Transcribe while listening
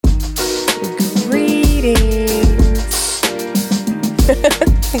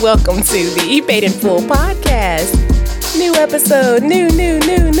Welcome to the Paid in Full podcast. New episode, new.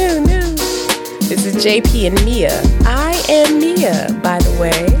 This is JP and Mia. I am Mia, by the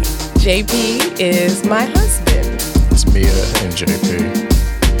way. JP is my husband. It's Mia and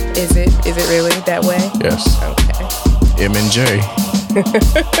JP. Is it really that way? Yes. Okay. M and J.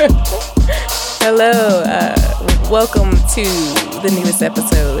 Hello. Welcome to the newest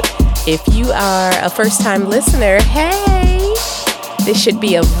episode. If you are a first-time listener, hey! This should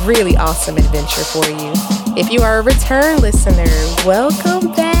be a really awesome adventure for you. If you are a return listener,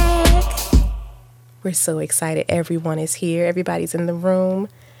 welcome back. We're so excited. Everyone is here. Everybody's in the room.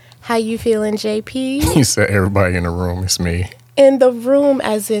 How you feeling, JP? You said everybody in the room. It's me. In the room,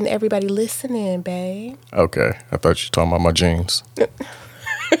 as in everybody listening, babe. Okay. I thought you were talking about my jeans.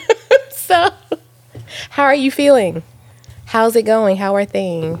 So, how are you feeling? How's it going? How are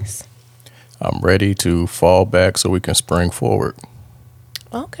things? I'm ready to fall back so we can spring forward.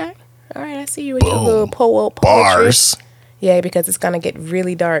 Okay. All right. I see you with your little poetry. Bars. Yeah, because it's going to get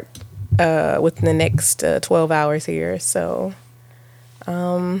really dark within the next 12 hours here. So,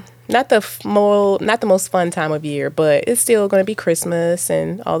 not the most fun time of year, but it's still going to be Christmas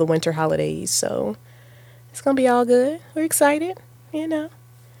and all the winter holidays. So, it's going to be all good. We're excited, you know.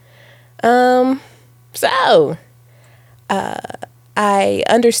 So, I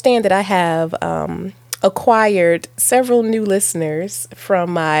understand that I have acquired several new listeners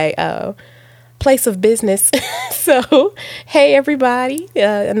from my place of business. So, hey, everybody.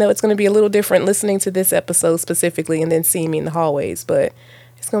 I know it's going to be a little different listening to this episode specifically and then seeing me in the hallways, but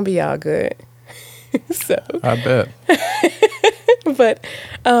it's going to be all good. So, I bet. but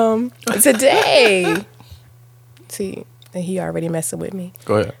today, see, he already messing with me.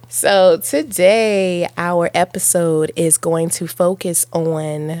 Go ahead. So today, our episode is going to focus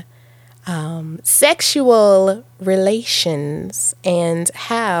on sexual relations and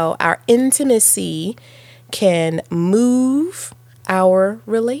how our intimacy can move our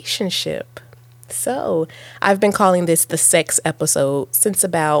relationship. So I've been calling this the sex episode since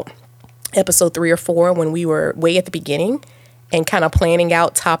about episode 3 or 4 when we were way at the beginning and kind of planning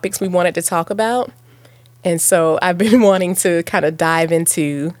out topics we wanted to talk about. And so I've been wanting to kind of dive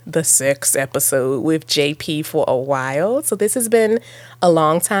into the sex episode with JP for a while. So this has been a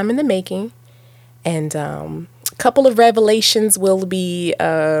long time in the making. And a couple of revelations will be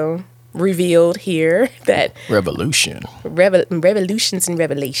revealed here. That Revolutions and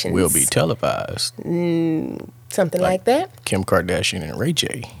revelations will be televised. Something like that. Kim Kardashian and Ray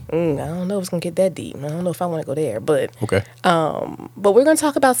J. I don't know if it's going to get that deep. I don't know if I want to go there. But Okay. But we're going to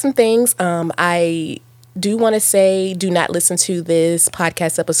talk about some things. I do want to say, do not listen to this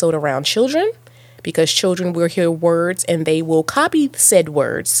podcast episode around children, because children will hear words and they will copy said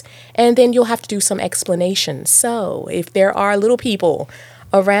words, and then you'll have to do some explanation. So if there are little people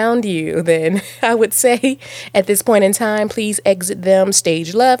around you, then I would say at this point in time, please exit them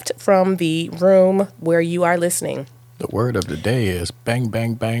stage left from the room where you are listening. The word of the day is bang,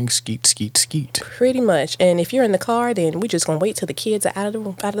 bang, bang, skeet, skeet, skeet. Pretty much. And if you're in the car, then we're just going to wait till the kids are out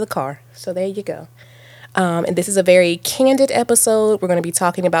of the car. So there you go. And this is a very candid episode. We're going to be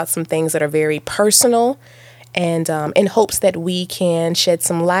talking about some things that are very personal, and in hopes that we can shed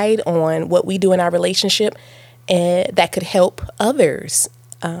some light on what we do in our relationship and that could help others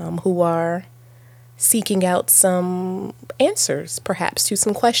who are seeking out some answers, perhaps, to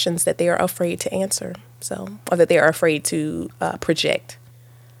some questions that they are afraid to answer, or that they are afraid to project.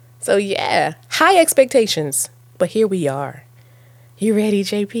 So, yeah, high expectations, but here we are. You ready,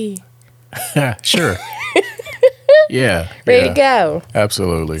 JP? Sure. Yeah. Ready to go.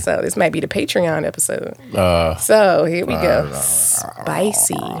 Absolutely. So this might be the Patreon episode. So here we go.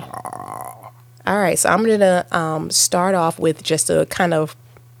 Spicy. All right. So I'm going to start off with just a kind of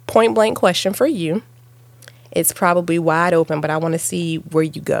point blank question for you. It's probably wide open, but I want to see where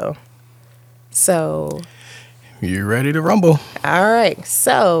you go. So. You ready to rumble? All right.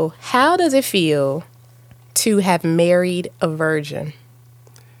 So how does it feel to have married a virgin?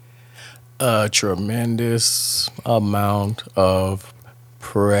 A tremendous amount of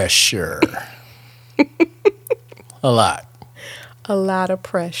pressure. A lot. A lot of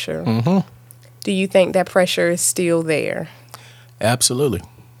pressure. Mm-hmm. Do you think that pressure is still there? Absolutely.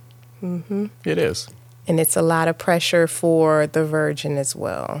 Mm-hmm. It is. And it's a lot of pressure for the virgin as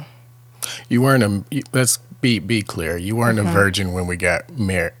well. You weren't let's be clear. You weren't a virgin when we got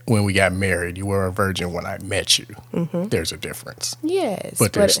married. You were a virgin when I met you. Mm-hmm. There's a difference. Yes.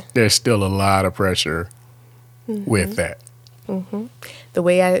 But there's still a lot of pressure with that. Mm-hmm.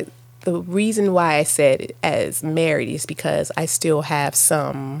 The reason why I said as married is because I still have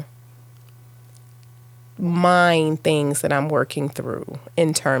some mind things that I'm working through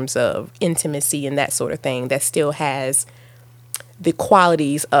in terms of intimacy and that sort of thing that still has the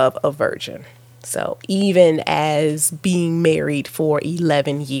qualities of a virgin. So even as being married for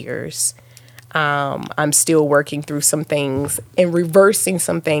 11 years, I'm still working through some things and reversing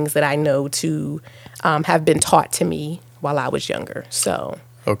some things that I know to have been taught to me while I was younger. So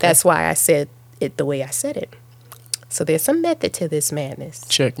that's why I said it the way I said it. So there's some method to this madness.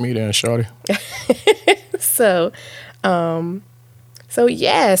 Check me then, shorty. So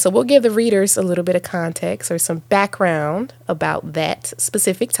we'll give the readers a little bit of context or some background about that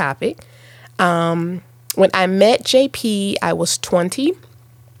specific topic. When I met JP, I was 20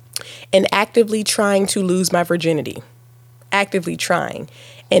 and actively trying to lose my virginity. Actively trying.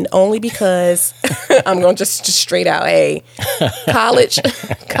 And only because I'm going to just straight out, hey, college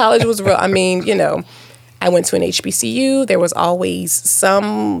was real. I mean, I went to an HBCU. There was always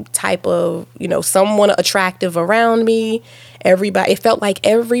some type of, someone attractive around me. It felt like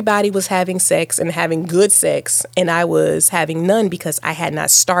everybody was having sex and having good sex, and I was having none because I had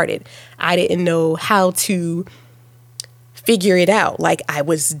not started. I didn't know how to figure it out. Like, I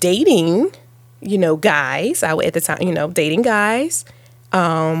was dating, guys. At the time, dating guys.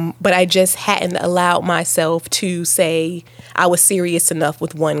 But I just hadn't allowed myself to say I was serious enough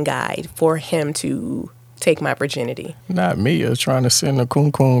with one guy for him to take my virginity. Not me. I was trying to send a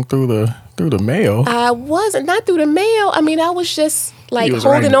kun through the mail. I wasn't, not through the mail. I mean, I was just like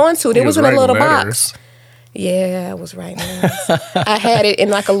holding on to it. It was in a little box. Yeah, I was writing letters. I had it in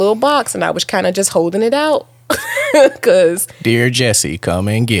like a little box and I was kind of just holding it out. Cause Dear Jesse, come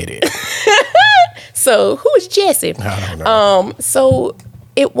and get it. So who is Jesse? I don't know. So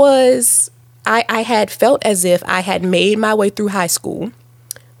it was, I had felt as if I had made my way through high school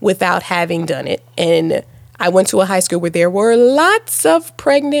without having done it. And I went to a high school where there were lots of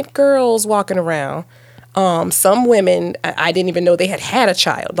pregnant girls walking around. Some women, I didn't even know they had a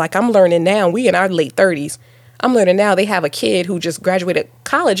child. Like, I'm learning now, we in our late 30s. I'm learning now they have a kid who just graduated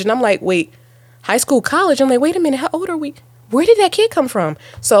college. And I'm like, wait, high school, college? I'm like, wait a minute, how old are we? Where did that kid come from?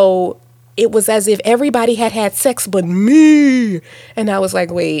 So it was as if everybody had sex but me. And I was like,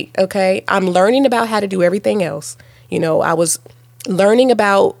 wait, okay, I'm learning about how to do everything else. I was learning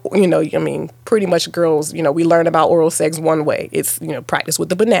about, pretty much girls, we learn about oral sex one way. It's, practice with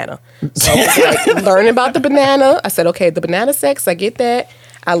the banana. So I was like, learning about the banana. I said, okay, the banana sex, I get that.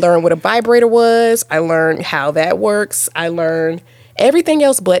 I learned what a vibrator was. I learned how that works. I learned everything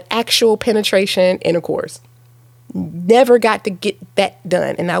else but actual penetration intercourse. Never got to get that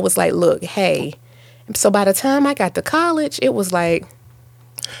done. And I was like, look, hey. So by the time I got to college, it was like,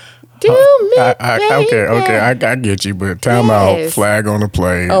 okay, I get you, but time out, flag on the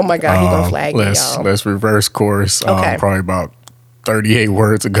play. Oh my God, he gonna flag me, y'all. Let's reverse course. Okay. Probably about 38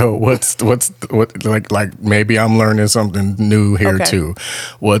 words ago. What like maybe I'm learning something new here too.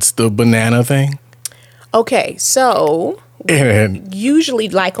 What's the banana thing? Okay, so usually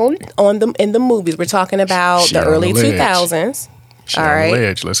like in the movies, we're talking about the early 2000s. All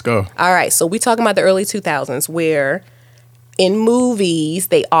right, let's go. All right, so we're talking about the early 2000s where in movies,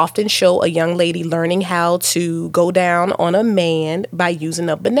 they often show a young lady learning how to go down on a man by using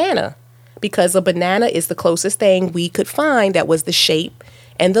a banana, because a banana is the closest thing we could find that was the shape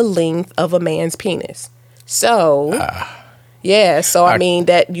and the length of a man's penis. So, I mean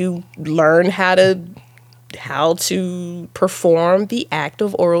that you learn how to perform the act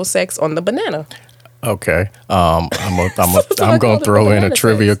of oral sex on the banana. Okay. I'm going to throw in a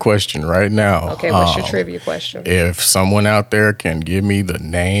trivia question right now. Okay, what's your trivia question? If someone out there can give me the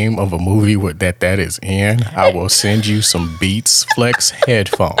name of a movie that is in, I will send you some Beats Flex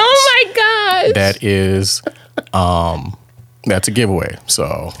headphones. Oh my gosh. That is that's a giveaway.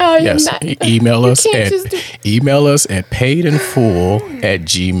 So yes, email us at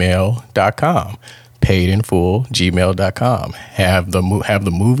paidinfull@gmail.com. paidinfull@gmail.com. Have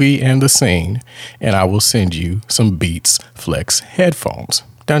the movie and the scene, and I will send you some Beats Flex headphones.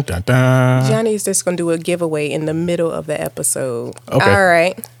 Dun, dun, dun. Johnny's just gonna do a giveaway in the middle of the episode. Okay. All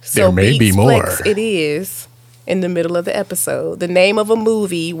right. So there may be more. Flex it is in the middle of the episode. The name of a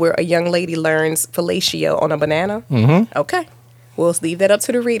movie where a young lady learns fellatio on a banana. Mm-hmm. Okay. We'll leave that up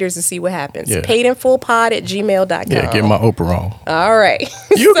to the readers and see what happens. Yeah. paidinfullpod@gmail.com. Yeah, get my Oprah on. All right.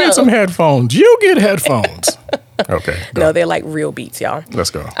 You get some headphones. You get headphones. Okay. No, they're like real Beats, y'all. Let's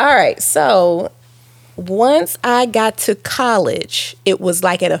go. All right. So once I got to college, it was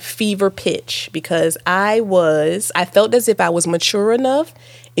like at a fever pitch because I felt as if I was mature enough,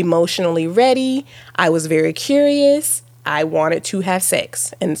 emotionally ready. I was very curious. I wanted to have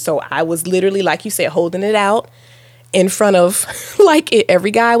sex. And so I was literally, like you said, holding it out. in front of like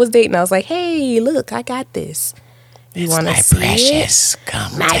every guy I was dating. I was like, hey, look, I got this. You want to see precious. it?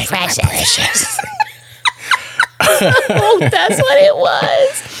 Come, My precious. precious. Oh, that's what it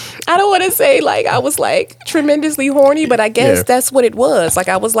was. I don't want to say like I was like tremendously horny, but I guess that's what it was. Like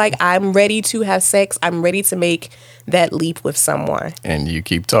I was like, I'm ready to have sex. I'm ready to make that leap with someone. And you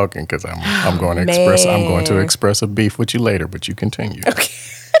keep talking because I'm going to express a beef with you later, but you continue. Okay.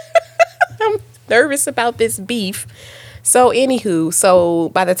 I'm nervous about this beef. So anywho, so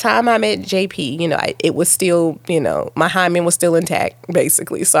by the time I met JP, you know, it was still, you know, my hymen was still intact,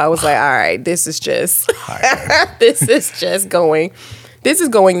 basically. So I was like, all right, this is just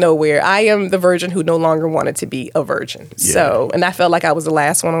going nowhere. I am the virgin who no longer wanted to be a virgin. Yeah. So, and I felt like I was the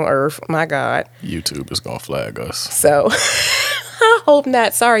last one on earth. My God. YouTube is going to flag us. So I hope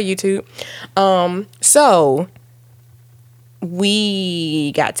not. Sorry, YouTube. So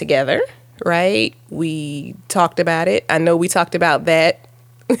we got together. Right? We talked about it. I know we talked about that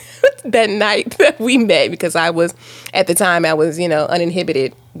that night that we met because at the time, I was, you know,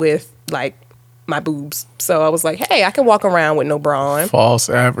 uninhibited with like my boobs. So I was like, hey, I can walk around with no bra on.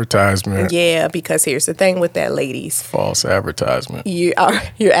 False advertisement. Yeah, because here's the thing with that, ladies. False advertisement.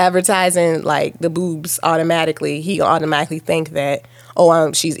 You're advertising like the boobs automatically. He automatically think that,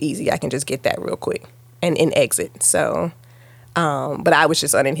 she's easy. I can just get that real quick and exit. So... but I was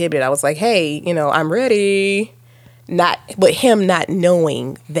just uninhibited. I was like, hey, you know, I'm ready. But him not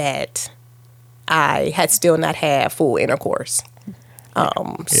knowing that I had still not had full intercourse.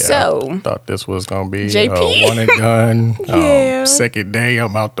 So I thought this was gonna be JP. One and done. Yeah. Second day,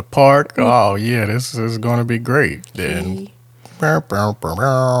 I'm out the park. Oh yeah, this is gonna be great. Then,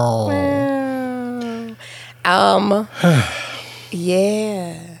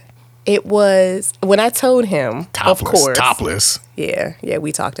 yeah. It was when I told him, topless, of course. Topless. Yeah,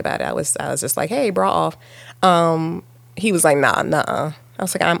 we talked about it. I was just like, hey, bra off. He was like, nah. I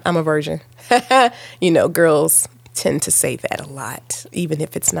was like, I'm a virgin. You know, girls tend to say that a lot, even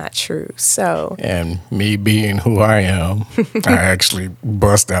if it's not true. So, and me being who I am, I actually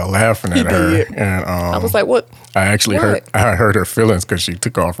bust out laughing at her, and I was like, "What?" I actually hurt her feelings because she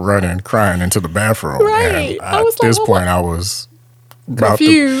took off running, crying into the bathroom. Right. And at this point, I was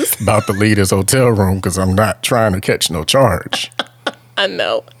confused. About to leave this hotel room because I'm not trying to catch no charge. I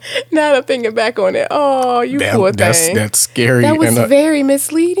know. Now I'm thinking back on it. Oh, poor thing. That's scary. That was very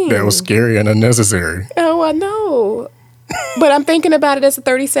misleading. That was scary and unnecessary. Oh, I know. But I'm thinking about it as a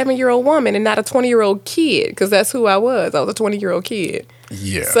 37-year-old woman and not a 20-year-old kid because that's who I was. I was a 20-year-old kid.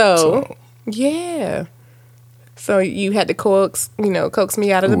 Yeah. So, yeah. So you had to coax me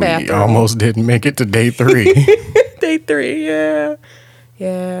out of the bathroom. We almost didn't make it to day 3. Day 3, yeah.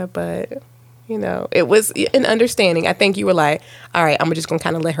 Yeah, but, you know, it was an understanding. I think you were like, all right, I'm just going to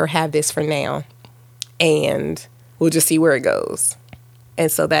kind of let her have this for now. And we'll just see where it goes.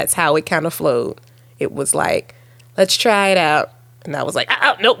 And so that's how it kind of flowed. It was like, let's try it out. And I was like,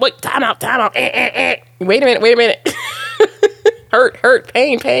 no, wait, time out. Wait a minute. hurt,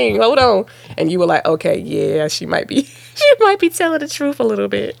 pain, hold on. And you were like, okay, yeah, she might be telling the truth a little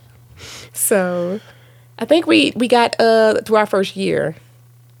bit. So I think we got through our first year.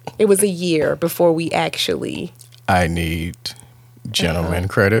 It was a year before we actually. I need gentleman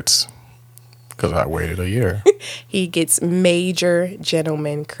credits because I waited a year. He gets major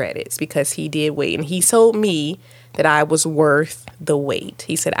gentleman credits because he did wait. And he told me that I was worth the wait.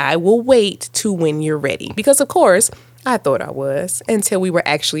 He said, I will wait to when you're ready. Because, of course, I thought I was until we were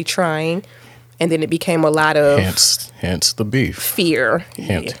actually trying. And then it became a lot of... Hence the beef. Fear.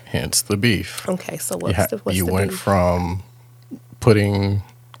 Hence the beef. Okay, so what's the beef? You went from putting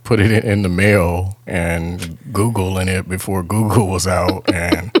it in the mail and Googling it before Google was out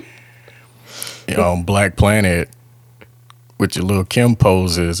and on Black Planet with your little Kim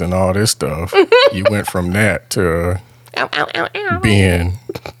poses and all this stuff. You went from that to being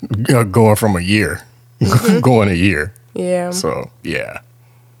going from a year. Going a year. Yeah. So, yeah.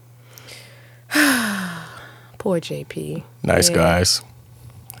 Poor JP. Nice guys.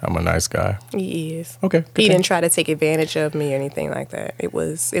 I'm a nice guy. He is. Okay. He didn't try to take advantage of me or anything like that. It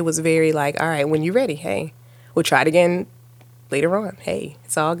was very like, all right, when you're ready, hey, we'll try it again later on. Hey,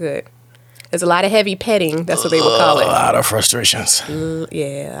 it's all good. There's a lot of heavy petting. That's what they would call it. A lot of frustrations.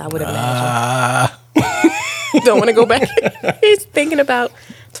 Yeah, I would imagine. Don't want to go back. He's thinking about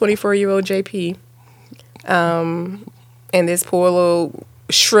 24-year-old JP. And this poor little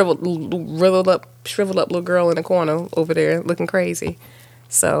shriveled up little girl in the corner over there looking crazy.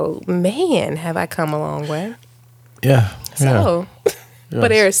 So, man, have I come a long way. Yeah. So, but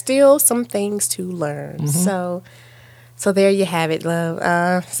there are still some things to learn. Mm-hmm. So there you have it,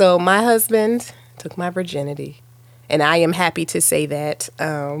 love. So my husband took my virginity. And I am happy to say that.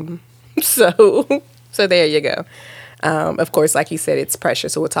 So there you go. Of course, like you said, it's pressure.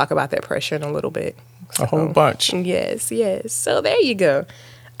 So we'll talk about that pressure in a little bit. A whole bunch. Yes. So there you go.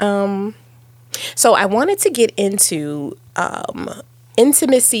 So I wanted to get into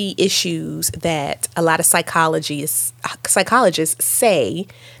intimacy issues that a lot of psychologists say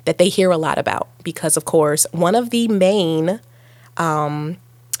that they hear a lot about. Because, of course, one of the main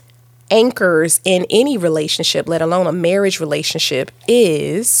anchors in any relationship, let alone a marriage relationship,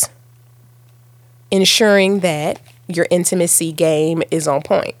 is ensuring that your intimacy game is on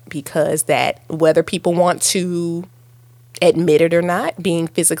point, because that, whether people want to admit it or not, being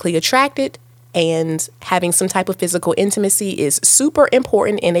physically attracted and having some type of physical intimacy is super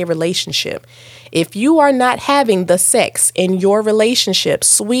important in a relationship. If you are not having the sex in your relationship,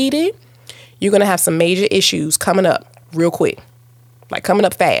 sweetie, you're going to have some major issues coming up real quick, like coming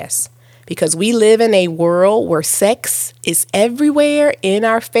up fast. Because we live in a world where sex is everywhere, in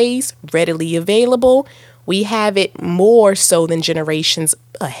our face, readily available. We have it more so than generations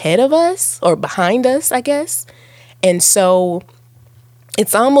ahead of us, or behind us, I guess. And so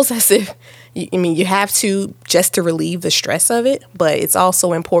it's almost as if, you have to, just to relieve the stress of it, but it's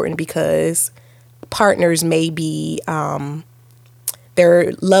also important because partners may be,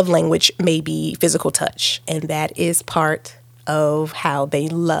 their love language may be physical touch, and that is part of how they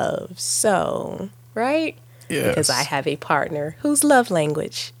love. So, right? Yes. Because I have a partner whose love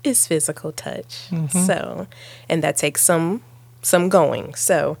language is physical touch. So, and that takes some going.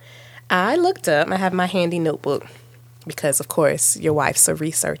 So I looked up, I have my handy notebook because, of course, your wife's a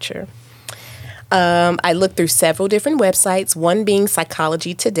researcher. I looked through several different websites, one being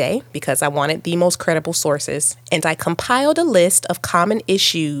Psychology Today, because I wanted the most credible sources, and I compiled a list of common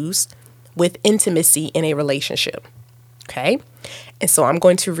issues with intimacy in a relationship. Okay? And so I'm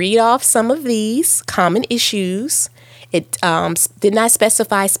going to read off some of these common issues. It did not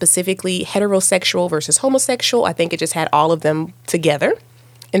specify specifically heterosexual versus homosexual. I think it just had all of them together.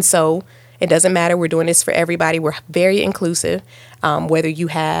 And so it doesn't matter. We're doing this for everybody. We're very inclusive. Whether you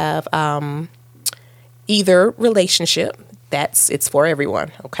have either relationship, it's for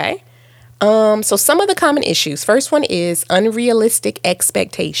everyone. Okay. So some of the common issues. First one is unrealistic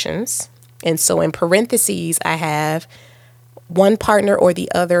expectations. And so in parentheses, I have one partner or the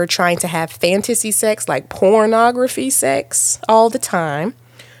other trying to have fantasy sex, like pornography sex all the time,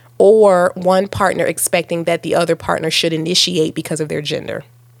 or one partner expecting that the other partner should initiate because of their gender.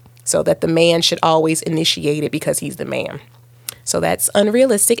 So that the man should always initiate it because he's the man. So that's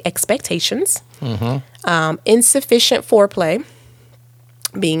unrealistic expectations. Insufficient foreplay,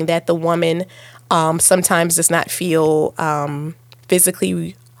 being that the woman sometimes does not feel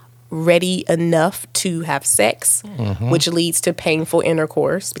physically ready enough to have sex, which leads to painful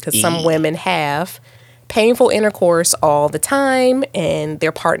intercourse, because some women have painful intercourse all the time and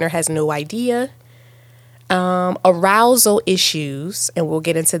their partner has no idea. Arousal issues, and we'll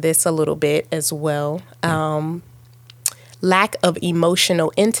get into this a little bit as well. Lack of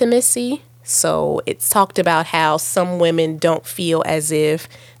emotional intimacy. So it's talked about how some women don't feel as if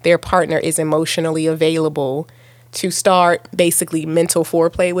their partner is emotionally available to start basically mental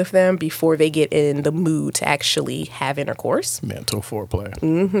foreplay with them before they get in the mood to actually have intercourse. Mental foreplay.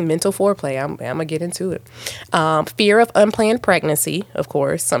 Mental foreplay. I'm going to get into it. Fear of unplanned pregnancy, of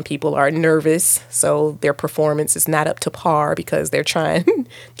course. Some people are nervous, so their performance is not up to par because they're trying to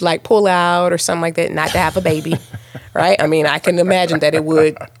like pull out or something like that, not to have a baby, right? I mean, I can imagine that it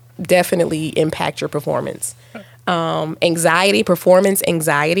would definitely impact your performance. Anxiety, performance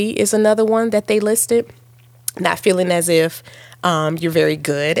anxiety is another one that they listed. Not feeling as if you're very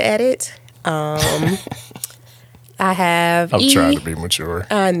good at it. I have I'm trying to be mature.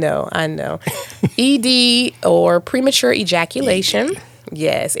 I know. ED, or premature ejaculation.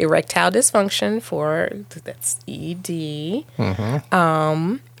 Yes, erectile dysfunction, that's ED.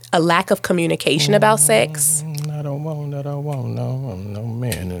 A lack of communication about sex. I don't want no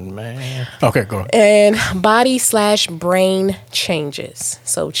man and man. Okay, go ahead. And body/brain changes.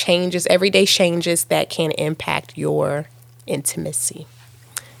 So everyday changes that can impact your intimacy.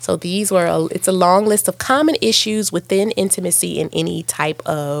 So it's a long list of common issues within intimacy in any type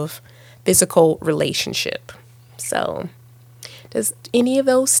of physical relationship. So does any of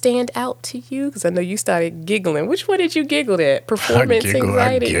those stand out to you? Because I know you started giggling. Which one did you giggle at? Performance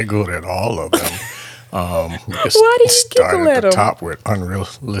anxiety? I giggled at all of them. Why do you giggle at the them? top with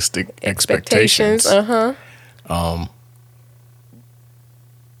unrealistic expectations. You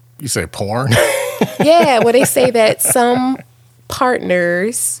say porn? Yeah, well, they say that some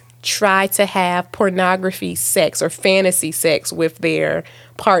partners try to have pornography sex or fantasy sex with their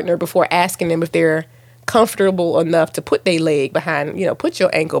partner before asking them if they're comfortable enough to put their leg behind, put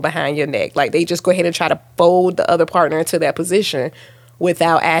your ankle behind your neck. Like they just go ahead and try to fold the other partner into that position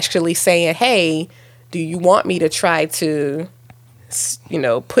without actually saying, hey, do you want me to try to,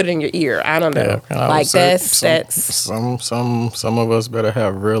 put it in your ear? I don't know. Yeah, like that's some of us better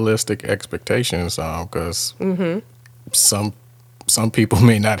have realistic expectations, because some people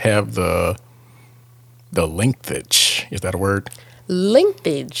may not have the linkage. Is that a word?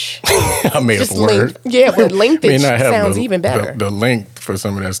 Linkage. I made up a word. Yeah, but linkage may not have sounds even better. The length for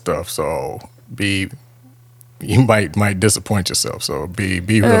some of that stuff. So you might disappoint yourself. So be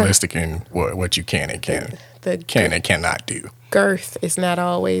realistic in what you can and cannot do. Girth is not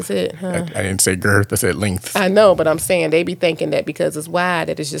always it, huh? I didn't say girth. I said length. I know, but I'm saying they be thinking that because it's wide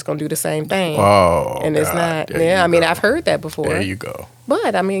that it's just gonna do the same thing. Oh, and it's not. Yeah, I mean, I've heard that before. There you go.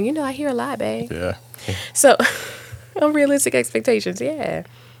 But I mean, I hear a lot, babe. Yeah. So, unrealistic expectations, yeah.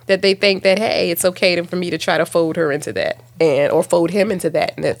 That they think that, hey, it's okay for me to try to fold her into that, or fold him into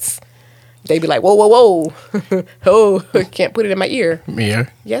that, and they be like, whoa, oh, can't put it in my ear.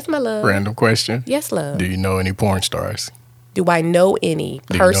 Mia. Yes, my love. Random question. Yes, love. Do you know any porn stars? Do I know any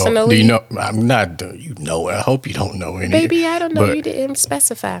personally? Do you know? I'm not. Do you know? I hope you don't know any. Baby, I don't know. You didn't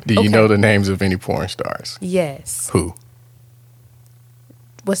specify. Do you know the names of any porn stars? Yes. Who?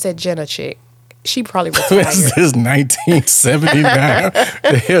 What's that Jenna chick? She probably retired. This is 1979.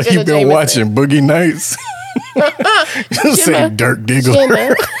 The hell you been watching? Boogie Nights? Just say Dirk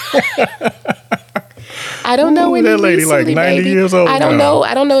Diggler. I don't know any that lady recently, like 90 baby. years old. I don't now. know.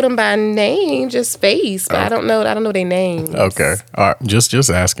 I don't know them by name, just face. But I don't know their names. Okay, all right. Just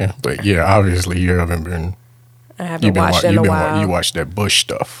asking. But yeah, obviously you haven't been. I haven't watched in a while. You watched that Bush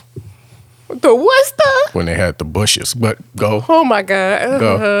stuff. The what stuff? When they had the bushes. But go. Oh my God.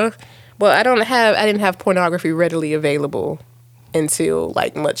 Go. Well, I didn't have pornography readily available until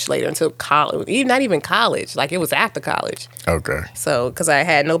like much later, until college. Not even college. Like it was after college. Okay. So, because I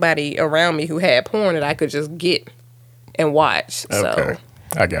had nobody around me who had porn that I could just get and watch. Okay. So,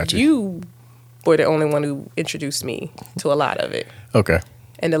 I got you. You were the only one who introduced me to a lot of it. Okay.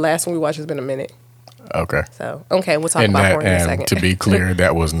 And the last one we watched has been a minute. Okay. So, okay, we'll talk about porn in a second. And to be clear,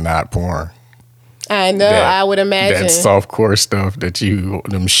 that was not porn. I know, I would imagine. That softcore stuff that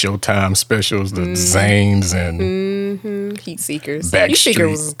them Showtime specials, the Zanes and Heat Seekers. Backstreet, Heat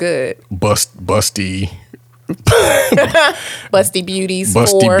Seekers was good. Busty Beauties.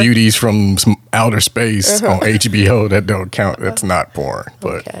 Busty Beauties from some outer space on HBO. That don't count. That's not porn.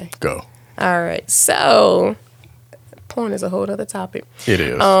 But go. All right. So, porn is a whole other topic. It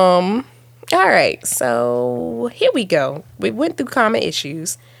is. All right. So, here we go. We went through common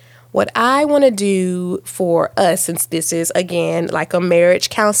issues. What I want to do for us, since this is, again, like a marriage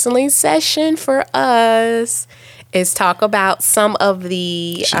counseling session for us, is talk about some of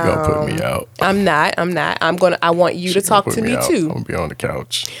the... She gonna put me out. I'm not. I want you to talk to me too. I'm gonna be on the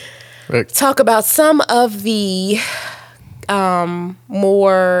couch. Talk about some of the some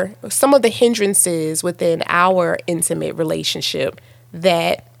of the hindrances within our intimate relationship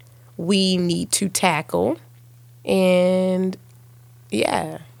that we need to tackle. And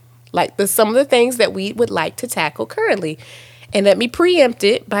yeah, like some of the things that we would like to tackle currently. And let me preempt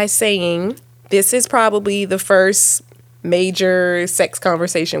it by saying this is probably the first major sex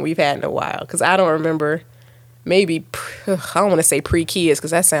conversation we've had in a while. Because I don't remember, maybe, I don't want to say pre-kids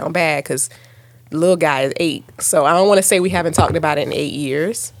because that sounds bad because the little guy is 8. So I don't want to say we haven't talked about it in 8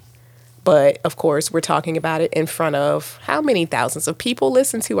 years. But, of course, we're talking about it in front of how many thousands of people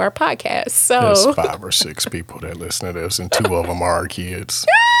listen to our podcast? So there's 5 or 6 people that listen to this, and 2 of them are our kids.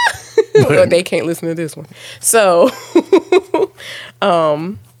 Well, they can't listen to this one. So,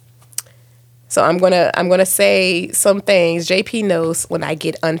 so I'm gonna say some things. JP knows when I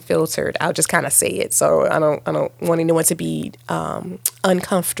get unfiltered, I'll just kind of say it. So I don't want anyone to be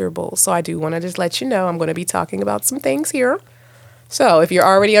uncomfortable. So I do want to just let you know I'm going to be talking about some things here. So if you're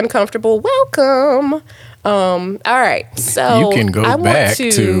already uncomfortable, welcome. All right. So you can go back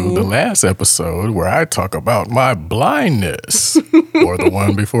to the last episode where I talk about my blindness, or the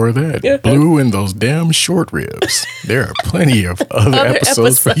one before that, blue and those damn short ribs. There are plenty of other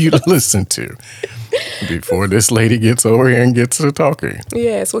episodes for you to listen to before this lady gets over here and gets to talking.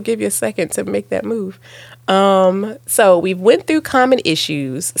 Yes, we'll give you a second to make that move. So we went through common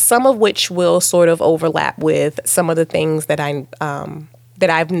issues, some of which will sort of overlap with some of the things that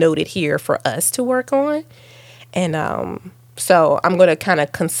I've noted here for us to work on. And so I'm going to kind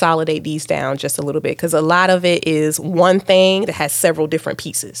of consolidate these down just a little bit because a lot of it is one thing that has several different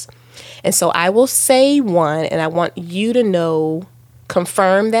pieces. And so I will say one, and I want you to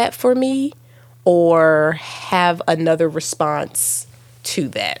confirm that for me or have another response to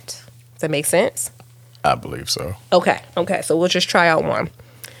that. Does that make sense? I believe so. Okay. So we'll just try out one.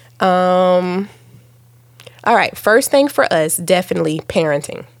 All right. First thing for us, definitely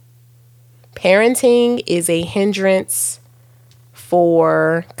parenting. Parenting is a hindrance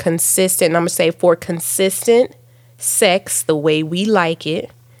for consistent, I'm going to say for consistent sex the way we like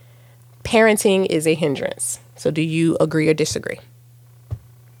it. Parenting is a hindrance. So do you agree or disagree?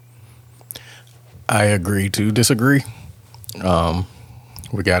 I agree to disagree. I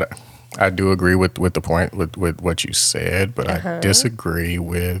do agree with the point with what you said, but I disagree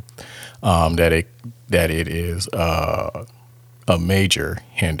with that it is a major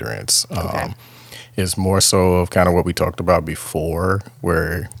hindrance. Okay. It's more so of kind of what we talked about before,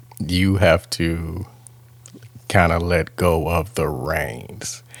 where you have to kind of let go of the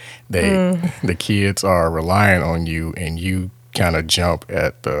reins. The kids are relying on you, and you kind of jump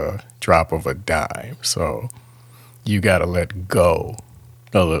at the drop of a dime. So you got to let go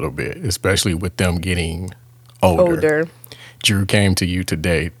a little bit, especially with them getting older. Drew came to you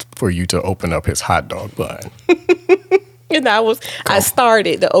today for you to open up his hot dog bun. And I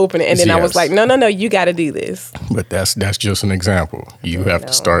started to open it, and then I was like, no, you got to do this. But that's just an example. You have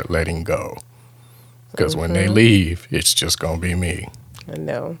to start letting go. Because when they leave, it's just going to be me. I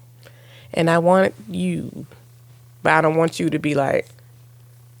know. And I want you, but I don't want you to be like,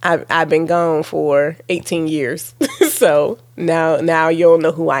 I've been gone for 18 years. So now you'll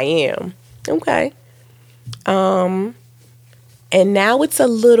know who I am. Okay. And now it's a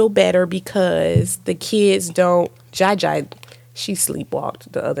little better because the kids don't, Jai, she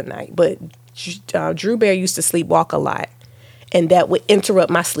sleepwalked the other night, but Drew Bear used to sleepwalk a lot, and that would interrupt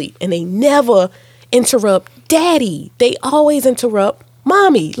my sleep. And they never interrupt Daddy. They always interrupt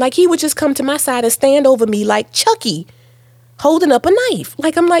Mommy. Like, he would just come to my side and stand over me like Chucky, holding up a knife.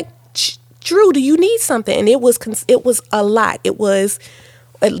 Like, I'm like, Drew, do you need something? And it was a lot. It was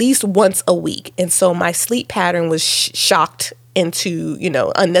at least once a week. And so my sleep pattern was shocked into,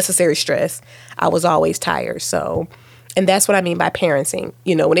 unnecessary stress. I was always tired. So, and that's what I mean by parenting.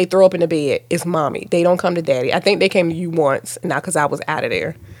 When they throw up in the bed, it's Mommy. They don't come to Daddy. I think they came to you once, not because I was out of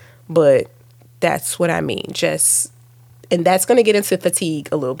there. But that's what I mean. And that's going to get into fatigue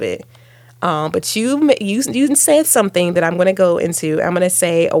a little bit. But you said something that I'm going to go into. I'm going to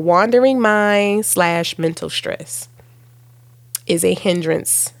say a wandering mind / mental stress is a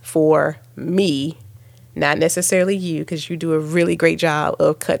hindrance for me, not necessarily you, because you do a really great job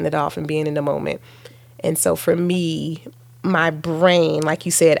of cutting it off and being in the moment. And so for me, my brain, like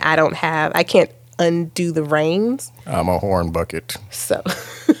you said, I can't undo the reins. I'm a horn bucket. So,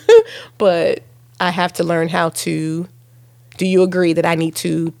 but I have to learn how to. Do you agree that I need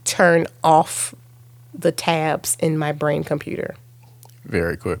to turn off the tabs in my brain computer?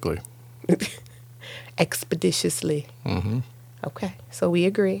 Very quickly. Expeditiously. Mm-hmm. Okay, so we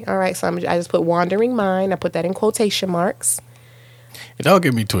agree. All right, so I just put wandering mind. I put that in quotation marks. Don't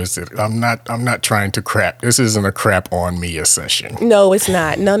get me twisted. I'm not trying to crap. This isn't a crap on me session. No, it's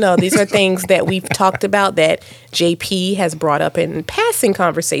not. No. These are things that we've talked about that JP has brought up in passing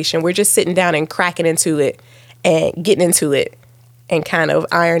conversation. We're just sitting down and cracking into it and getting into it and kind of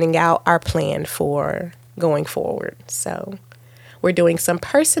ironing out our plan for going forward. So we're doing some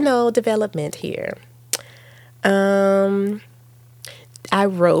personal development here. I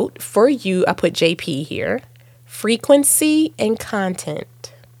wrote for you, I put JP here, frequency and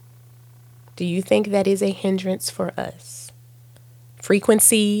content. Do you think that is a hindrance for us?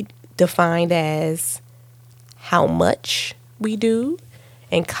 Frequency defined as how much we do,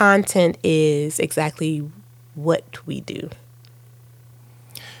 and content is exactly what we do.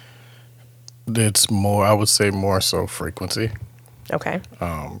 It's more, I would say more so frequency. Okay.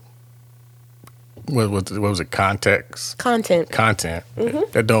 What was it? Context? Content.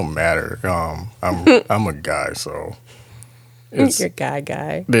 Mm-hmm. That don't matter. I'm a guy, so you're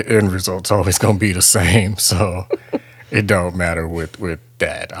guy. The end result's always gonna be the same. So it don't matter with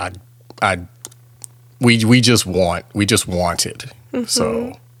that. We just want it. Mm-hmm.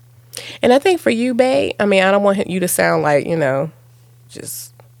 So. And I think for you, babe, I mean, I don't want you to sound like,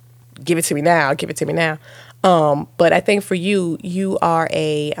 just give it to me now. But I think for you, you are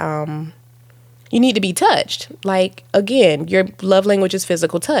you need to be touched. Like, again, your love language is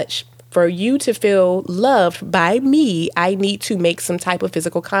physical touch. For you to feel loved by me, I need to make some type of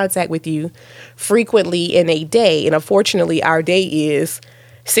physical contact with you frequently in a day. And unfortunately, our day is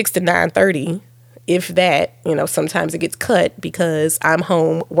 6 to 9:30. If that, sometimes it gets cut because I'm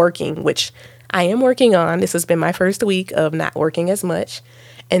home working, which I am working on. This has been my first week of not working as much.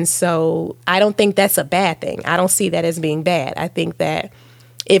 And so I don't think that's a bad thing. I don't see that as being bad. I think that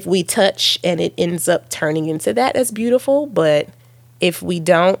if we touch and it ends up turning into that, that's beautiful. But if we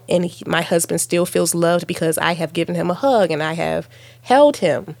don't, and my husband still feels loved because I have given him a hug and I have held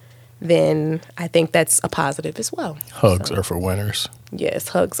him, then I think that's a positive as well. Hugs are for winners. Yes,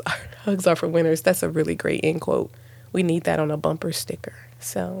 hugs are for winners. That's a really great end quote. We need that on a bumper sticker.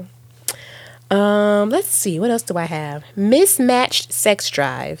 So, let's see. What else do I have? Mismatched sex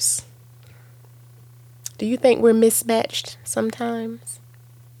drives. Do you think we're mismatched sometimes?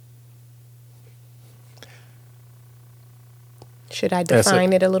 Should I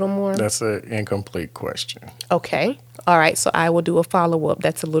define it a little more? That's an incomplete question. Okay. All right. So I will do a follow-up.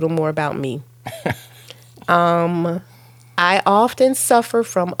 That's a little more about me. I often suffer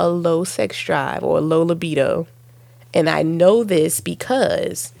from a low sex drive or a low libido. And I know this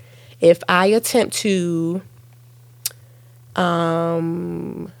because if I attempt to,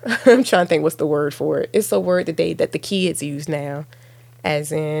 I'm trying to think what's the word for it. It's a word that the kids use now,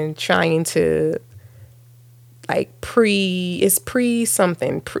 as in trying to, like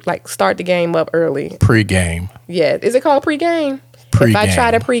something, like start the game up early. Pre-game. Yeah. Is it called pre-game? Pre-game. If I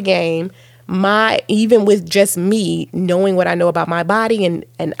try to pre-game, even with just me knowing what I know about my body and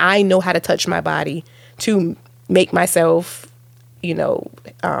I know how to touch my body to make myself,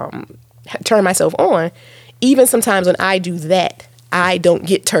 turn myself on, even sometimes when I do that, I don't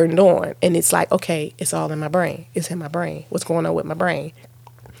get turned on. And it's like, okay, it's all in my brain. It's in my brain. What's going on with my brain?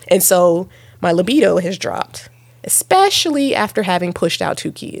 And so my libido has dropped, especially after having pushed out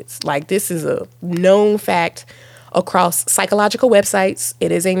 2 kids. Like, this is a known fact across psychological websites.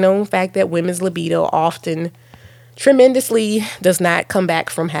 It is a known fact that women's libido often tremendously does not come back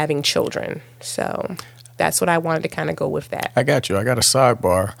from having children. So that's what I wanted to kind of go with that. I got you. I got a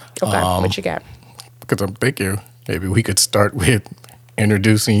sidebar. Okay, what you got? Because I'm thinking maybe we could start with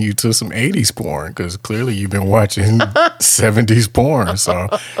introducing you to some 80s porn, because clearly you've been watching 70s porn. So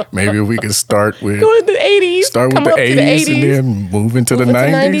maybe we could start with Go to the 80s. Start with the 80s, and then move into the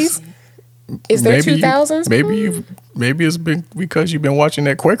 90s. Is there 2000s? Maybe it's been because you've been watching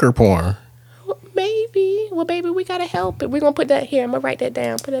that Quaker porn. Maybe. Well, baby, we gotta help it. We're gonna put that here. I'm gonna write that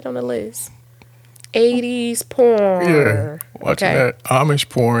down. Put that on the list. 80s porn. Yeah, watching that Amish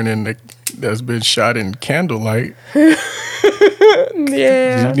porn that's been shot in candlelight.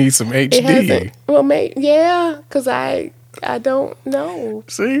 Yeah, you need some HD. Well, because I don't know.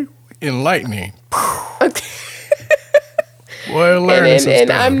 See, enlightening. Well,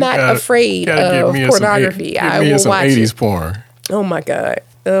 and I'm not afraid of pornography. I will watch 80s porn. Oh my God!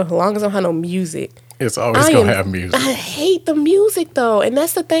 As long as I don't have no music, it's always gonna have music. I hate the music though, and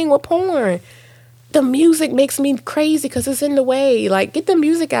that's the thing with porn. The music makes me crazy because it's in the way. Like, get the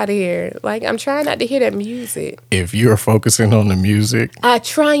music out of here. Like, I'm trying not to hear that music. If you're focusing on the music, I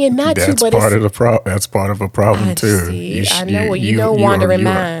trying not to, but that's part of a problem too. See, I know. You know, wandering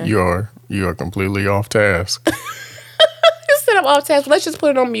mind. You are completely off task. Instead of off task, let's just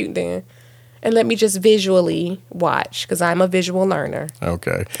put it on mute then, and let me just visually watch because I'm a visual learner.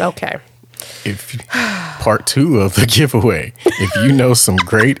 Okay. If part 2 of the giveaway, if you know some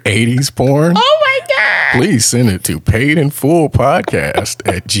great 80s porn, oh my God, please send it to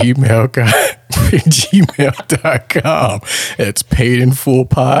paidinfullpodcast@gmail.com. That's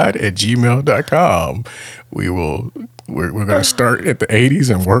paidinfullpod@gmail.com. We're gonna start at the 80s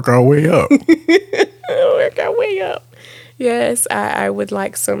and work our way up. Yes, I would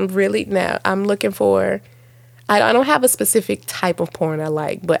like some really. Now I'm looking for. I don't have a specific type of porn I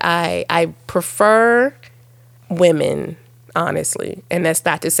like, but I prefer women, honestly. And that's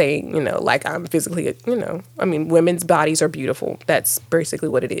not to say, like I'm physically, I mean, women's bodies are beautiful. That's basically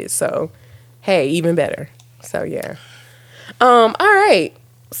what it is. So, hey, even better. So, yeah. All right.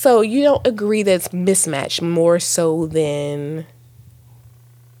 So you don't agree that's mismatched more so than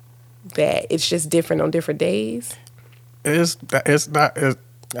that it's just different on different days? It's not.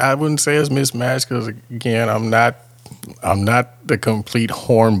 I wouldn't say it's mismatched because, again, I'm not the complete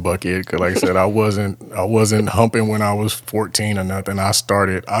horn bucket. Because, like I said, I wasn't humping when I was 14 or nothing. I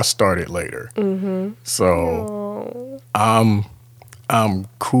started later. Mm-hmm. So I'm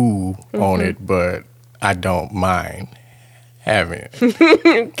cool on it, but I don't mind having it.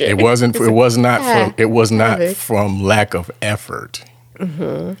 Okay. It was not from lack of effort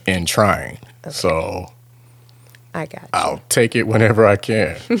in trying. Okay. So. I got you. I'll take it whenever I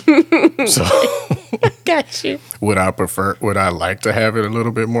can. So, I got you. Would I like to have it a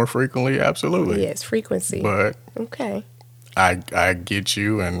little bit more frequently? Absolutely. Yes, frequency. But okay. I get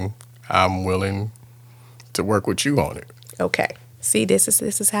you, and I'm willing to work with you on it. Okay. See, this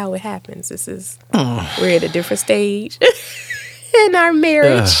is how it happens. We're at a different stage in our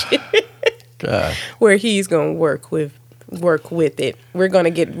marriage. God. Where he's gonna work with it. We're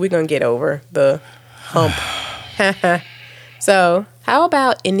gonna get over the hump. So How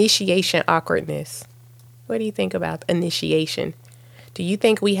about initiation awkwardness? What do you think about initiation? Do you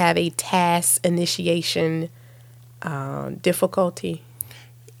think we have a task initiation difficulty?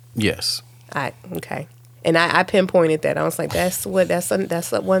 Yes. Okay. And I pinpointed that. I was like, that's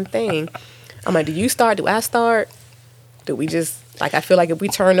one thing. I'm like, do you start? Do I start? Do we just, like, I feel like if we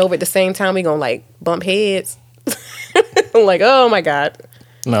turn over at the same time, we gonna like bump heads. I'm like, oh my God.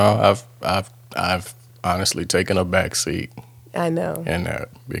 No, I've honestly taken a back seat. I know. In that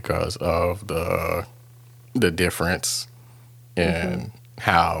because of the difference in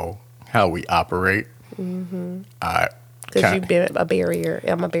how we operate. Mm-hmm. Because you've been a barrier.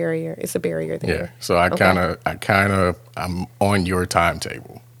 I'm a barrier. It's a barrier there. Yeah. So I'm on your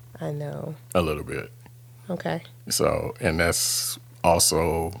timetable. I know. A little bit. Okay. So, and that's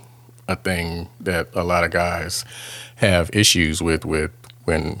also a thing that a lot of guys have issues with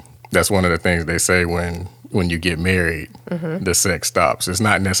when that's one of the things they say when you get married, the sex stops. It's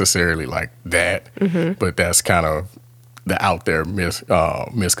not necessarily like that, but that's kind of the out there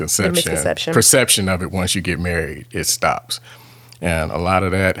misconception. Perception of it. Once you get married, it stops. And a lot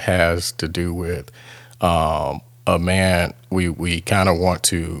of that has to do with a man, we kind of want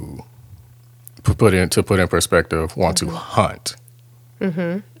to put in perspective, want to hunt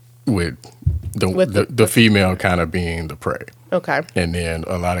with the female kind of being the prey. Okay. And then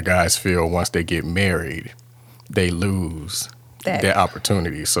a lot of guys feel once they get married, they lose that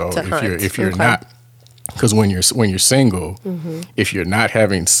opportunity. So if you're not, because when you're single, if you're not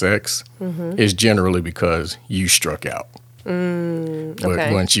having sex, it's generally because you struck out.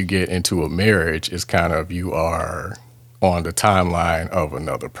 But once you get into a marriage, it's kind of you are on the timeline of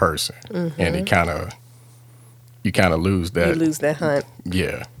another person, and you kind of lose that. You lose that hunt.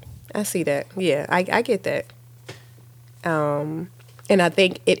 Yeah, I see that. Yeah, I get that. And I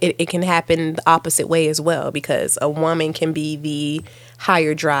think it can happen the opposite way as well, because a woman can be the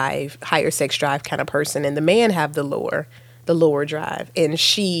higher sex drive kind of person, and the man have the lower drive, and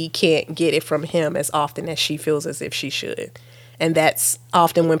she can't get it from him as often as she feels as if she should. And that's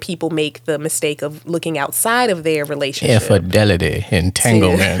often when people make the mistake of looking outside of their relationship. Infidelity,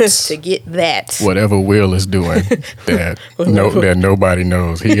 entanglements. To get that. Whatever Will is doing that nobody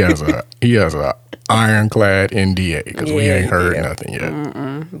knows. He has a ironclad NDA because we ain't heard nothing yet.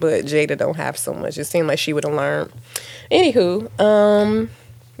 But Jada don't have so much. It seemed like she would have learned. Anywho,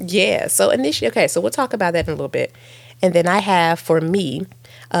 yeah. So initially, okay. So we'll talk about that in a little bit. And then I have, for me,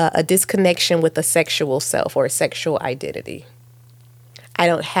 a disconnection with the sexual self or a sexual identity. I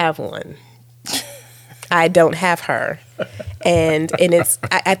don't have one. I don't have her. And it's,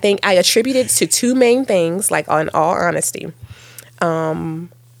 I think I attribute it to two main things, like on all honesty.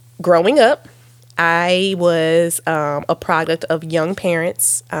 Growing up, I was a product of young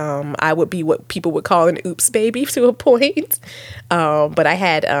parents. I would be what people would call an oops baby to a point. But I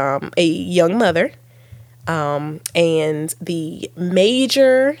had a young mother. And the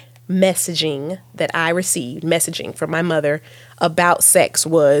major messaging that I received, from my mother about sex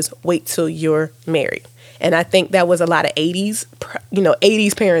was wait till you're married. And I think that was a lot of 80s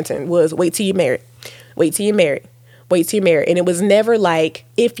parenting was wait till you're married, wait till you're married, wait till you're married. And it was never like,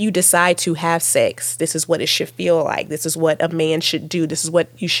 if you decide to have sex, this is what it should feel like. This is what a man should do. This is what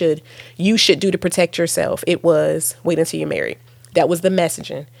you should do to protect yourself. It was wait until you're married. That was the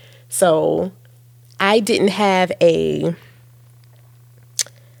messaging. So I didn't have a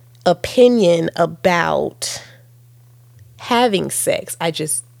opinion about having sex. I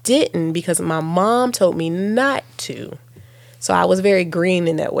just didn't, because my mom told me not to. So I was very green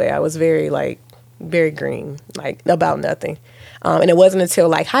in that way. I was very green, like about nothing. And it wasn't until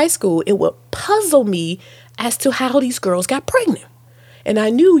like high school, it would puzzle me as to how these girls got pregnant. And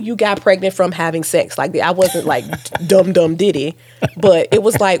I knew you got pregnant from having sex. Like, I wasn't like dumb diddy, but it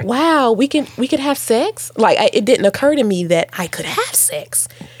was like, wow, we could have sex. Like, it didn't occur to me that I could have sex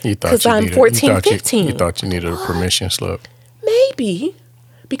because I'm 14, 15. You thought you needed a permission slip. Maybe,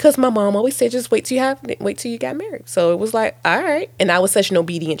 because my mom always said, just wait till you got married. So it was like, all right. And I was such an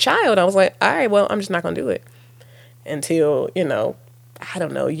obedient child. I was like, all right, well, I'm just not going to do it until, I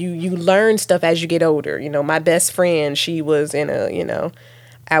don't know, you learn stuff as you get older. My best friend, she was in a,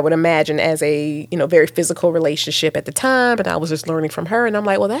 I would imagine as a, very physical relationship at the time, but I was just learning from her. And I'm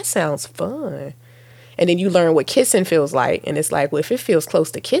like, well, that sounds fun. And then you learn what kissing feels like. And it's like, well, if it feels close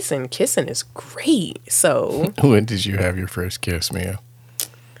to kissing is great. So. When did you have your first kiss, Mia?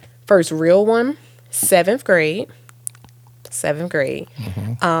 First real one, 7th grade. 7th grade.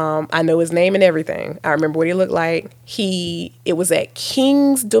 Mm-hmm. I know his name and everything. I remember what he looked like. It was at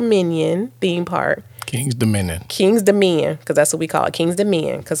King's Dominion theme park. King's Dominion. King's Dominion, because that's what we call it, King's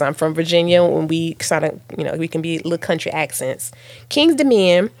Dominion, because I'm from Virginia, and we kind of, we can be little country accents. King's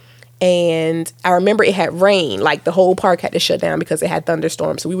Dominion, and I remember it had rain, like the whole park had to shut down because it had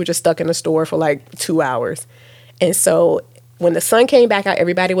thunderstorms, so we were just stuck in the store for like 2 hours. And so when the sun came back out,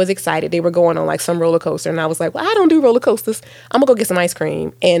 everybody was excited. They were going on like some roller coaster, and I was like, well, I don't do roller coasters. I'm gonna go get some ice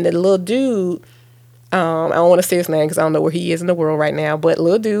cream. And the little dude, I don't want to say his name because I don't know where he is in the world right now, but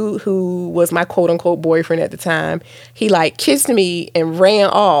little dude who was my quote unquote boyfriend at the time, he like kissed me and ran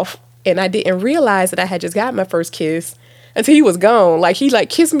off, and I didn't realize that I had just got my first kiss until he was gone. Like he like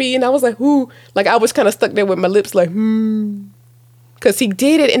kissed me, and I was like, ooh, like I was kind of stuck there with my lips like, because he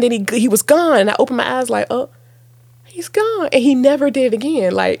did it, and then he was gone, and I opened my eyes like, oh, he's gone, and he never did it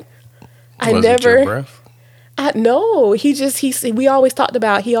again. Like Was it your breath? No, we always talked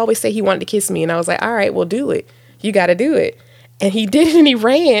about, he always said he wanted to kiss me. And I was like, all right, well, do it. You got to do it. And he did it, and he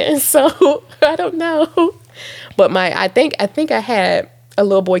ran. So I don't know. But I think I had a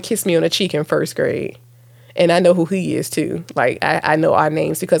little boy kiss me on the cheek in first grade. And I know who he is too. Like I know our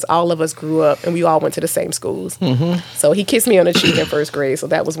names because all of us grew up and we all went to the same schools. Mm-hmm. So he kissed me on the cheek in first grade. So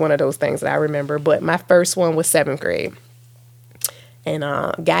that was one of those things that I remember. But my first one was 7th grade. And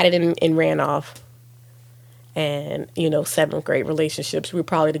got it and ran off. And, 7th grade relationships, we were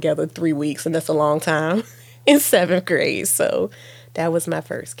probably together 3 weeks, and that's a long time in 7th grade. So that was my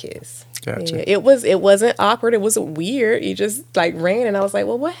first kiss. Gotcha. Yeah, it wasn't awkward. It wasn't weird. You just like ran, and I was like,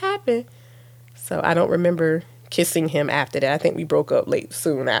 well, what happened? So I don't remember kissing him after that. I think we broke up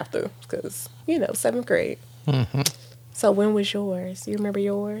soon after because, 7th grade. Mm-hmm. So when was yours? You remember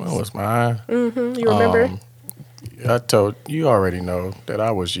yours? When was mine? Mm-hmm. You remember? I told you already know that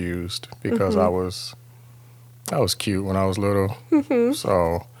I was used because Mm-hmm. I was cute when I was little. Mm-hmm.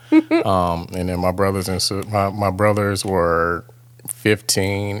 So, and then my brothers my brothers were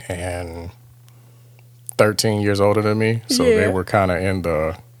 15 and 13 years older than me. So they were kind of in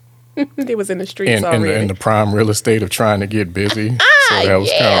the they was in the streets already. In the prime real estate of trying to get busy. So that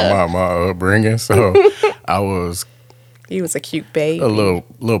was kind of my upbringing. So I was. He was a cute baby. A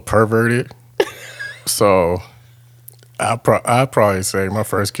little perverted. So. I'd probably say my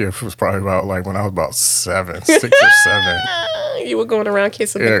first kiss was probably about like when I was about 6 or 7. You were going around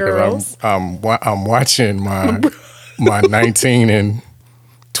kissing the girls. I'm watching my 19 and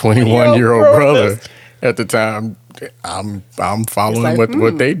 21-year-old brother at the time. I'm following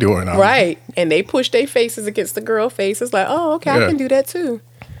what they doing. Right, and they push their faces against the girl faces like, oh, okay, I can do that too.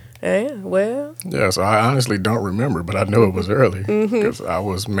 Yeah, well. Yeah, so I honestly don't remember, but I know it was early because I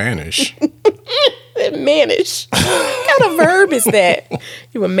was mannish. Mannish. What kind of verb is that?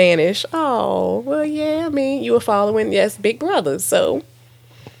 You were mannish. Oh, well, yeah. I mean, you were following, big brothers. So,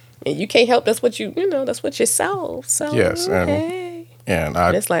 and you can't help. That's what that's what you saw. So, yes, okay. and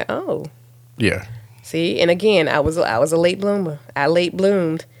it's like, oh, yeah. See, and again, I was a late bloomer. I late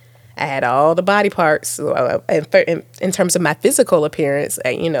bloomed. I had all the body parts. So, in terms of my physical appearance,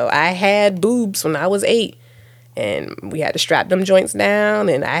 I had boobs when I was 8. And we had to strap them joints down,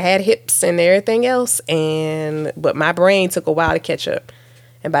 and I had hips and everything else. But my brain took a while to catch up.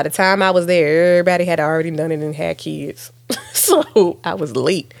 And by the time I was there, everybody had already done it and had kids. So I was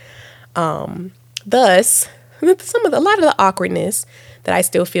late. Thus, a lot of the awkwardness that I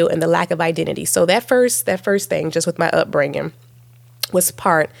still feel and the lack of identity. So that first thing, just with my upbringing, was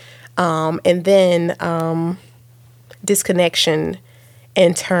part. And then disconnection.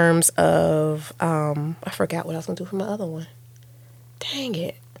 In terms of, I forgot what I was going to do for my other one. Dang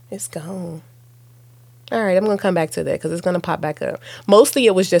it. It's gone. All right, I'm going to come back to that because it's going to pop back up. Mostly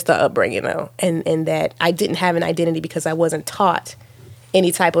it was just the upbringing, though, and that I didn't have an identity because I wasn't taught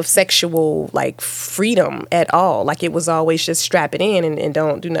any type of sexual, like, freedom at all. Like, it was always just strap it in and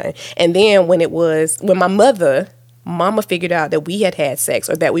don't do nothing. And then when my mama figured out that we had sex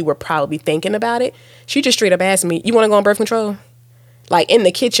or that we were probably thinking about it, she just straight up asked me, you want to go on birth control? Like in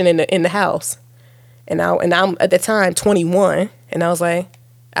the kitchen in the house. And I'm at the time 21. And I was like,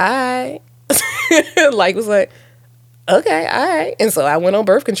 all right. Like, was like, okay, all right. And so I went on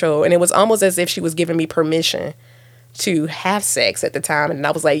birth control. And it was almost as if she was giving me permission to have sex at the time. And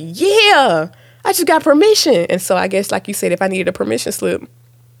I was like, yeah, I just got permission. And so I guess, like you said, if I needed a permission slip,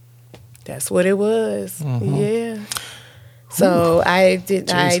 that's what it was. Mm-hmm. Yeah. So I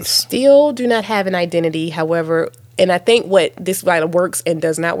still do not have an identity. However, and I think what this works and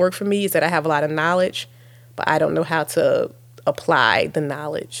does not work for me is that I have a lot of knowledge, but I don't know how to apply the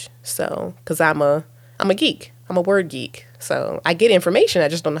knowledge. So, because I'm a geek. I'm a word geek. So I get information. I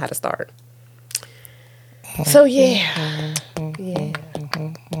just don't know how to start. So, yeah. And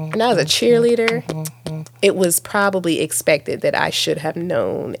I was a cheerleader. it was probably expected that I should have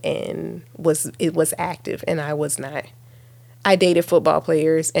known and it was active, and I was not. I dated football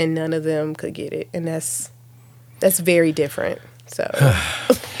players and none of them could get it, and that's very different. So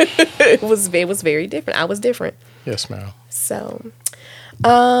it was very different. I was different. Yes, ma'am. So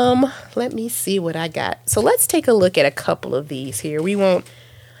let me see what I got. So let's take a look at a couple of these here.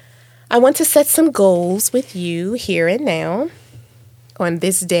 I want to set some goals with you here and now on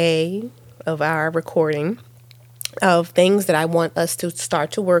this day of our recording of things that I want us to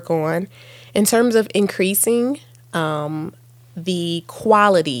start to work on in terms of increasing the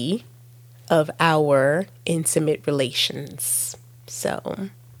quality of our intimate relations. So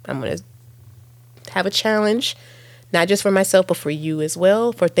I'm going to have a challenge, not just for myself, but for you as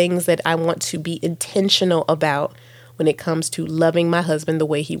well, for things that I want to be intentional about when it comes to loving my husband the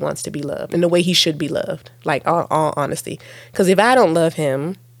way he wants to be loved and the way he should be loved, like all honesty. Because if I don't love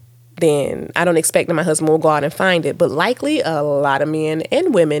him, then I don't expect that my husband will go out and find it. But likely a lot of men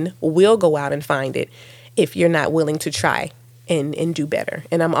and women will go out and find it if you're not willing to try and do better.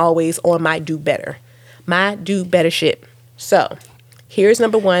 And I'm always on my do better shit. So here's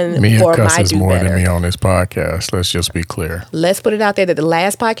number one. Mia for my cusses do more better. than me on this podcast. Let's just be clear. Let's put it out there that the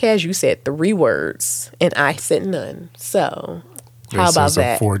last podcast you said 3 words and I said none. So how This about is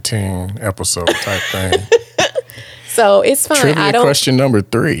that? a 14 episode type thing. So it's fine. Trivia question number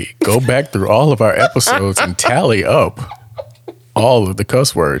 3. Go back through all of our episodes and tally up all of the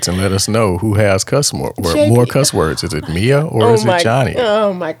cuss words and let us know who has more cuss words. Is it Mia or is it Johnny?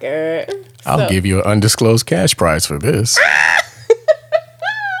 Oh my God. I'll give you an undisclosed cash prize for this.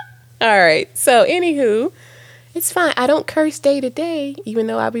 All right. So anywho, it's fine. I don't curse day to day, even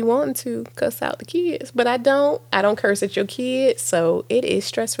though I be wanting to cuss out the kids, but I don't curse at your kids. So it is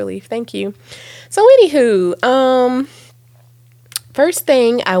stress relief. Thank you. So anywho, first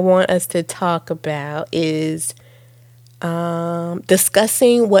thing I want us to talk about is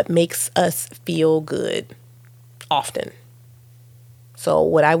discussing what makes us feel good often. So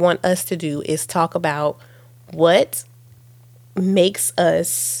what I want us to do is talk about what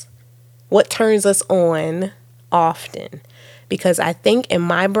turns us on often. Because I think in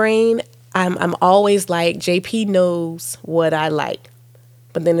my brain, I'm always like, JP knows what I like.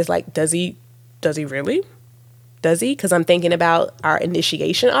 But then it's like, does he really? Does he? Because I'm thinking about our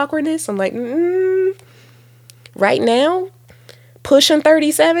initiation awkwardness. I'm like, right now, pushing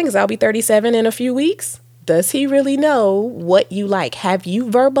 37, because I'll be 37 in a few weeks. Does he really know what you like? Have you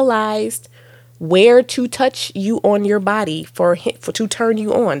verbalized where to touch you on your body to turn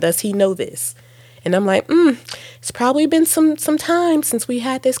you on? Does he know this? And I'm like, it's probably been some time since we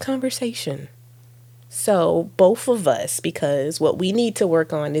had this conversation. So both of us, because what we need to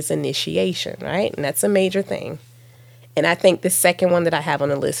work on is initiation, right? And that's a major thing. And I think the second one that I have on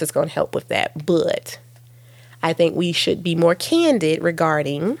the list is going to help with that. But I think we should be more candid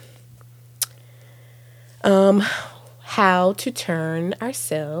regarding how to turn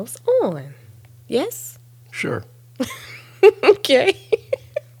ourselves on. Yes? Sure. Okay.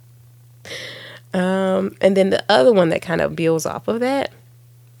 And then the other one that kind of builds off of that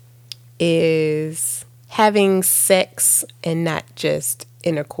is having sex and not just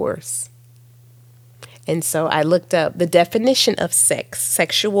intercourse. And so I looked up the definition of sex.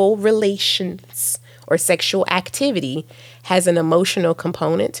 Sexual relations or sexual activity has an emotional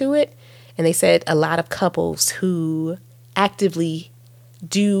component to it. And they said a lot of couples who actively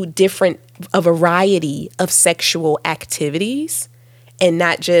do a variety of sexual activities and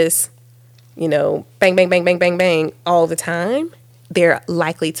not just, bang, bang, bang, bang, bang, bang all the time, they're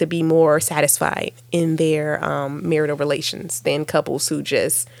likely to be more satisfied in their marital relations than couples who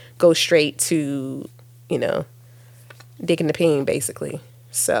just go straight to, digging the peen, basically.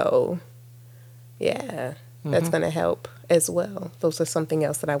 So, yeah, that's going to help as well. Those are something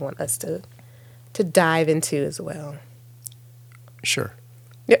else that I want us to dive into as well. Sure.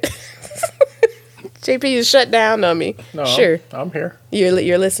 JP is shut down on me. No, sure. I'm here.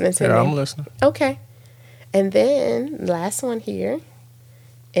 You're listening to me? Yeah, I'm listening. Okay. And then last one here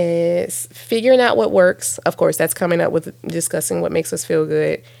is figuring out what works. Of course, that's coming up with discussing what makes us feel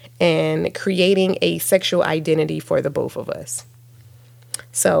good and creating a sexual identity for the both of us.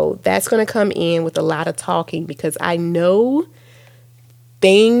 So that's going to come in with a lot of talking because I know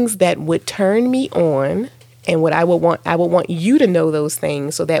things that would turn me on and what I would want you to know those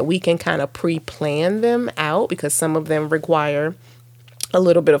things so that we can kind of pre-plan them out because some of them require a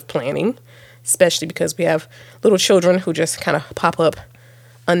little bit of planning, especially because we have little children who just kind of pop up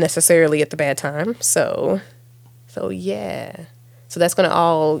unnecessarily at the bad time. So yeah. So that's going to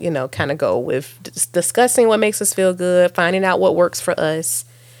all, kind of go with discussing what makes us feel good, finding out what works for us,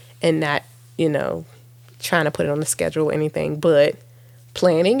 and not, trying to put it on the schedule or anything, but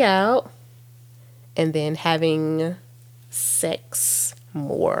planning out and then having sex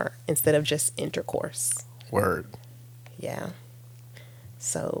more instead of just intercourse. Word. Yeah.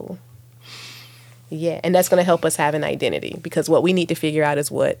 So, yeah. And that's going to help us have an identity, because what we need to figure out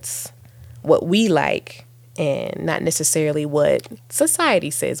is what we like and not necessarily what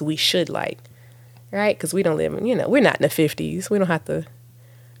society says we should like. Right? Because we don't live, we're not in the 50s. We don't have to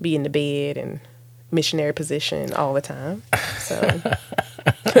be in the bed and missionary position all the time.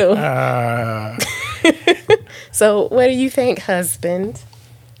 So what do you think, husband?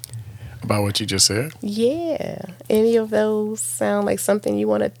 About what you just said? Yeah. Any of those sound like something you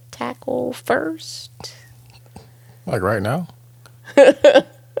want to tackle first? Like right now?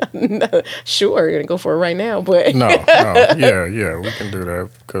 No, sure, you're going to go for it right now, but... No. Yeah, we can do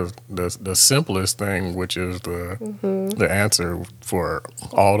that, because the simplest thing, which is the answer for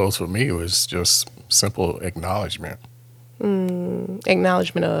all those for me, was just simple acknowledgement.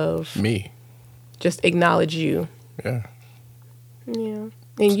 Acknowledgement of... Me. Just acknowledge you. Yeah. Yeah.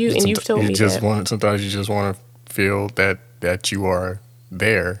 And you've told me that. Sometimes you just want to feel that you are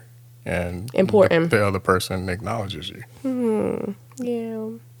there and important. The other person acknowledges you. Yeah.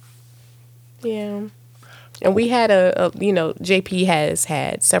 And we had JP has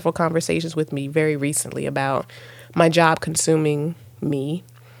had several conversations with me very recently about my job consuming me.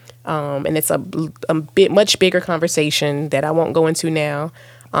 And it's a much bigger conversation that I won't go into now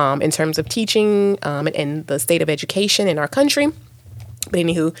in terms of teaching and the state of education in our country. But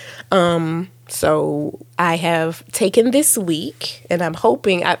anywho, so I have taken this week, and I'm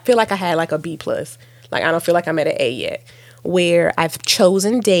hoping, I feel like I had like a B+. Like, I don't feel like I'm at an A yet, where I've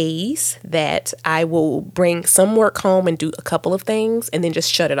chosen days that I will bring some work home and do a couple of things and then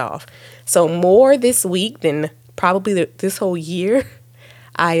just shut it off. So more this week than probably this whole year,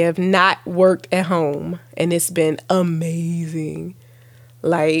 I have not worked at home, and it's been amazing.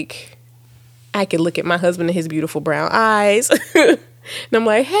 Like, I could look at my husband and his beautiful brown eyes. And I'm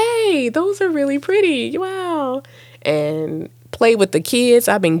like, hey, those are really pretty. Wow. And play with the kids.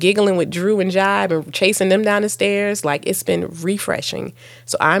 I've been giggling with Drew and Jive and chasing them down the stairs. Like, it's been refreshing.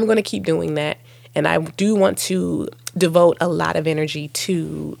 So I'm going to keep doing that. And I do want to devote a lot of energy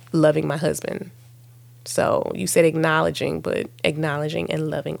to loving my husband. So you said acknowledging, but acknowledging and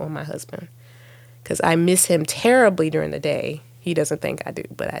loving on my husband. Because I miss him terribly during the day. He doesn't think I do,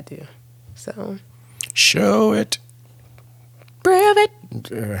 but I do. So. Show it. Prove it.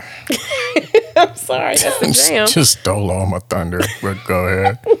 I'm sorry, that's the jam. Just stole all my thunder, but go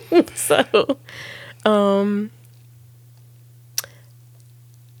ahead.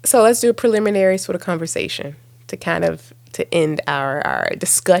 So let's do a preliminary sort of conversation to end our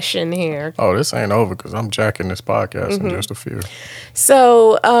discussion here. Oh, this ain't over, because I'm jacking this podcast in just a few.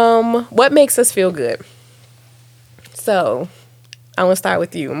 So, what makes us feel good? So, I'm gonna start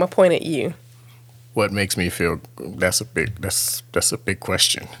with you. I'm gonna point at you. What makes me feel? That's a big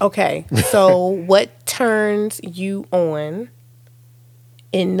question. Okay, so what turns you on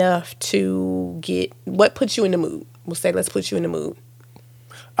enough to get? What puts you in the mood? We'll say, let's put you in the mood.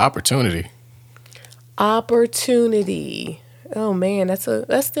 Opportunity. Oh man, that's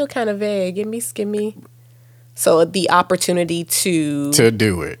still kind of vague. Give me. So the opportunity to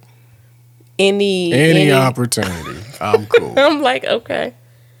do it. Any opportunity. I'm cool. I'm like, okay.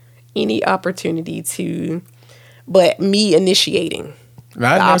 Any opportunity to, but me initiating.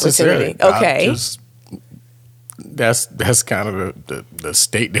 Not necessarily. Okay. That's kind of the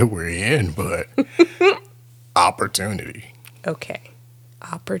state that we're in, but opportunity. Okay.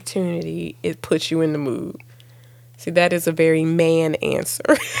 Opportunity, it puts you in the mood. See, that is a very man answer.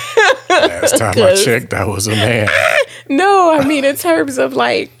 Last time I checked, I was a man. No, I mean in terms of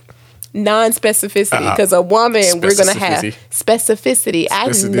like non-specificity, because a woman, we're going to have specificity. I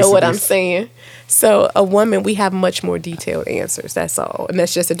know what I'm saying. So a woman, we have much more detailed answers. That's all. And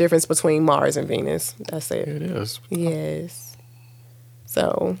that's just the difference between Mars and Venus. That's it. It is. Yes.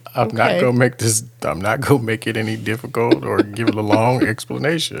 So I'm not gonna make it any difficult or give it a long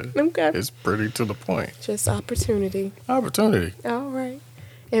explanation. Okay. It's pretty to the point. Just opportunity. Opportunity. All right.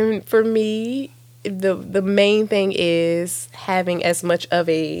 And for me, the main thing is having as much of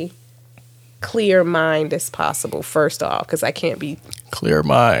a clear mind as possible, first off, because I can't be... Clear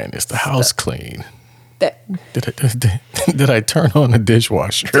mind. Is the house clean? That Did I turn on the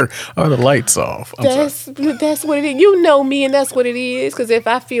dishwasher? Are the lights off? That's what it is. You know me, and that's what it is. Because if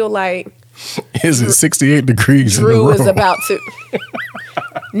I feel like... Is it 68 degrees in the room? Drew is about to...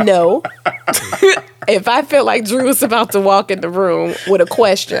 No. If I feel like Drew is about to walk in the room with a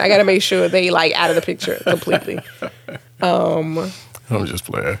question, I got to make sure they like out of the picture completely. I'm just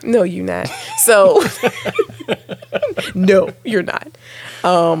playing. No, you're not. So, no, you're not.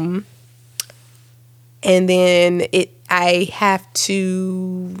 And then I have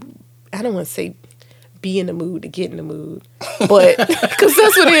to, I don't want to say be in the mood to get in the mood, but because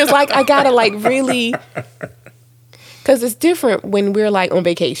that's what it is. Like, I gotta like really, because it's different when we're like on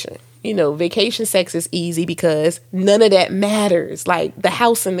vacation. You know, vacation sex is easy because none of that matters. Like the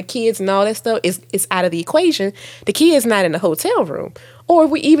house and the kids and all that stuff is out of the equation. The kid's not in the hotel room.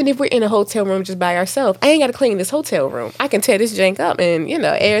 Or even if we're in a hotel room just by ourselves, I ain't got to clean this hotel room. I can tear this jank up and, you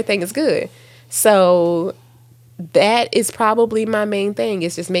know, everything is good. So that is probably my main thing,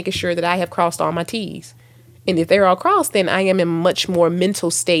 is just making sure that I have crossed all my T's. And if they're all crossed, then I am in a much more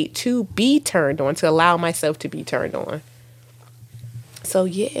mental state to be turned on, to allow myself to be turned on. So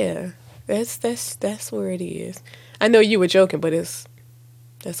yeah, that's where it is. I know you were joking, but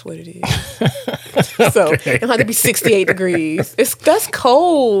that's what it is. So it don't have to be 68 degrees. That's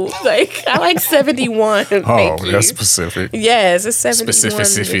cold. Like I like 71. Oh, that's specific. Yes, it's 71.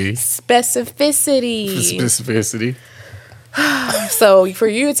 Specificity. Specificity. So for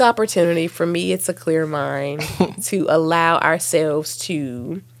you, it's opportunity. For me, it's a clear mind to allow ourselves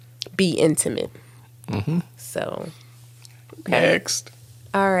to be intimate. Mm-hmm. So. Okay. Next.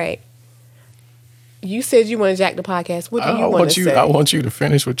 All right. You said you want to jack the podcast. What do you want to say? I want you to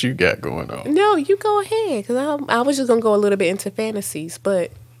finish what you got going on. No, you go ahead. Because I was just going to go a little bit into fantasies.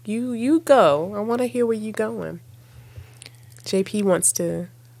 But you go. I want to hear where you going. JP wants to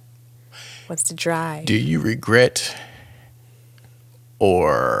drive. Do you regret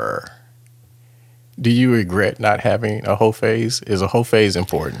not having a whole phase? Is a whole phase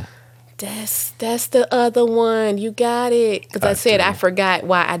important? That's the other one. You got it. Because I said I forgot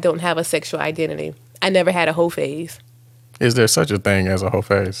why I don't have a sexual identity. I never had a whole phase. Is there such a thing as a whole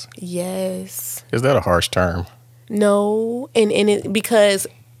phase? Yes. Is that a harsh term? No. And it, because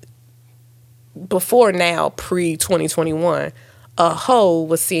before now, pre-2021, a hoe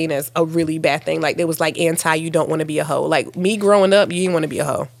was seen as a really bad thing. Like, there was like you don't want to be a hoe. Like, me growing up, you didn't want to be a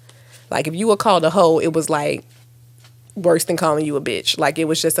hoe. Like, if you were called a hoe, it was like worse than calling you a bitch. Like, it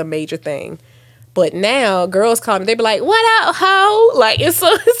was just a major thing. But now girls call me, they be like, "What up, hoe?" Like, it's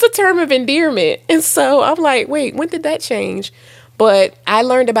a term of endearment. And so I'm like, wait, when did that change? But I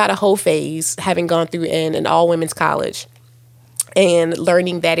learned about a hoe phase having gone through in an all women's college, and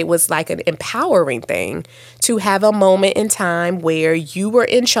learning that it was like an empowering thing to have a moment in time where you were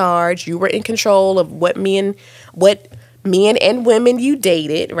in charge, you were in control of what men and women you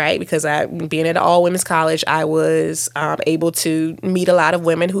dated, right? Because being at an all women's college, I was able to meet a lot of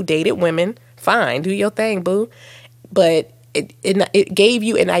women who dated women. Fine, do your thing, boo. But it gave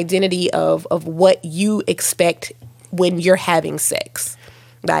you an identity of what you expect when you're having sex.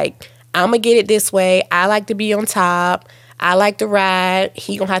 Like, I'm going to get it this way. I like to be on top. I like to ride.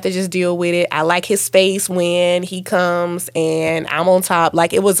 He going to have to just deal with it. I like his space when he comes and I'm on top.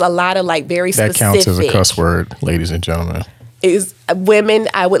 Like, it was a lot of like very specific. That counts as a cuss word, ladies and gentlemen. Is women,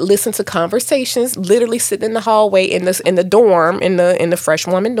 I would listen to conversations, literally sitting in the hallway in the dorm, in the fresh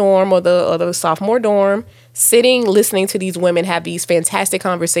woman dorm or the sophomore dorm, sitting, listening to these women have these fantastic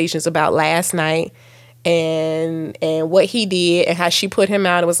conversations about last night and what he did and how she put him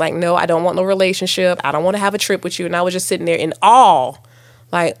out. It was like, no, I don't want no relationship. I don't want to have a trip with you. And I was just sitting there in awe,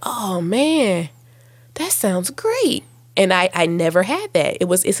 like, oh man, that sounds great. And I never had that.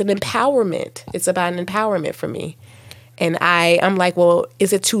 It's an empowerment. It's about an empowerment for me. And I'm like, well,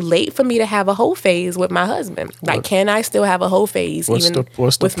 is it too late for me to have a whole phase with my husband? Like, can I still have a whole phase? What's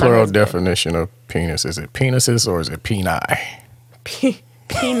the plural definition of penis? Is it penises or is it peni?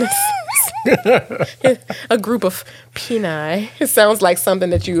 Penis. A group of peni. It sounds like something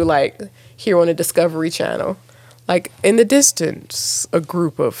that you like hear on the Discovery Channel. Like, in the distance, a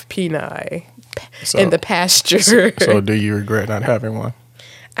group of peni in the pasture. So do you regret not having one?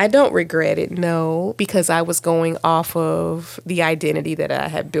 I don't regret it, no, because I was going off of the identity that I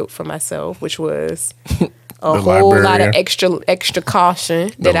had built for myself, which was a whole lot of extra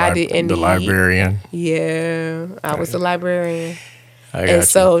caution that I didn't need. The librarian. Yeah, I was the librarian.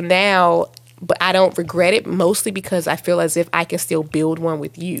 So now, but I don't regret it, mostly because I feel as if I can still build one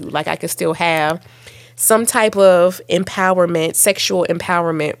with you. Like, I can still have some type of empowerment, sexual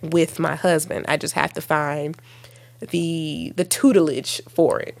empowerment with my husband. I just have to find the tutelage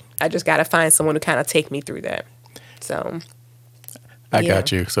for it. I just got to find someone to kind of take me through that. So I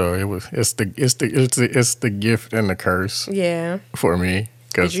got you. So it's the gift and the curse. Yeah. For me,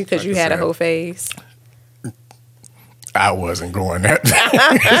 because you had a whole phase. I wasn't going that.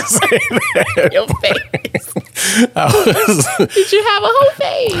 Your face. Did you have a whole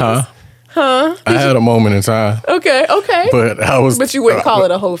phase? Huh? Huh? I had a moment in time. Okay. But you wouldn't call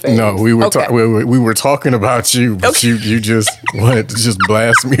it a whole phase. No, we were Okay. we were talking about you, but you just wanted to just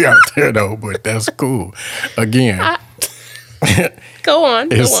blast me out there though. But that's cool. Again, Go on.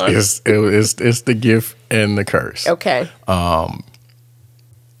 it's the gift and the curse. Okay.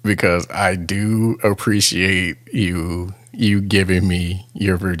 Because I do appreciate you giving me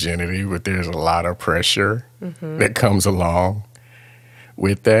your virginity, but there's a lot of pressure that comes along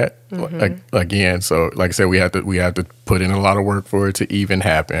with that. Again, so like I said, we have to put in a lot of work for it to even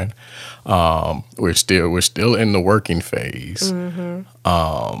happen. We're still in the working phase.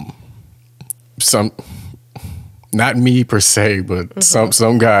 Some, not me per se, but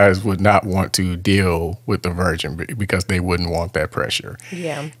some guys would not want to deal with the virgin because they wouldn't want that pressure.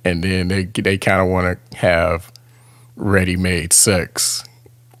 Yeah. And then they kind of want to have ready-made sex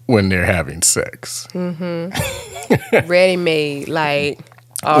when they're having sex. Ready-made, like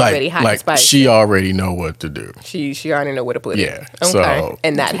already hot and spicy. She already know what to do. She already know where to put it. Yeah. Okay. So,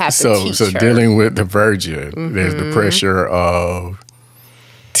 and that happens. So dealing with the virgin, there's the pressure of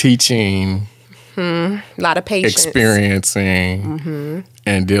teaching, a lot of patience, experiencing,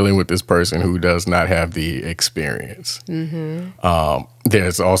 and dealing with this person who does not have the experience.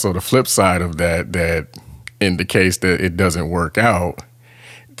 There's also the flip side of that in the case that it doesn't work out,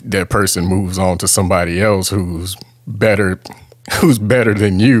 that person moves on to somebody else who's better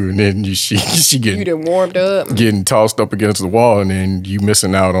than you, and then she you done warmed up, getting tossed up against the wall, and then you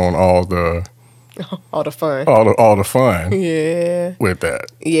missing out on all the fun, all the fun. Yeah, with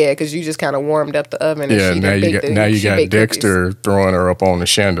that. Yeah, because you just kind of warmed up the oven. Yeah, and now you got Dexter cookies. Throwing her up on the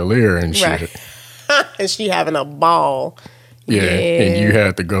chandelier and shit. Right. And she having a ball. Yeah, and you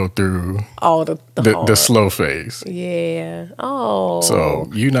had to go through all the slow phase. Yeah. Oh. So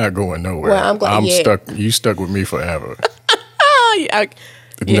you're not going nowhere. Well, I'm glad. stuck. You stuck with me forever.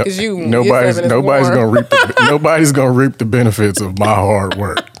 Because nobody's gonna reap the benefits of my hard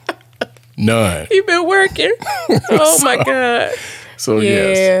work. None. You've been working. Oh my God. So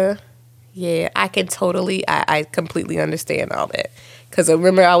yes. Yeah, I can totally, I completely understand all that. Because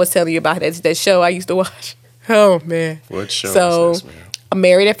remember I was telling you about that show I used to watch. Oh man. What show is this, man?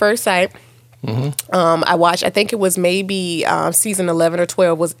 Married at First Sight. Mm-hmm. I watched, I think it was maybe season 11 or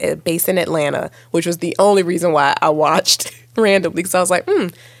 12 was based in Atlanta, which was the only reason why I watched randomly. Because I was like,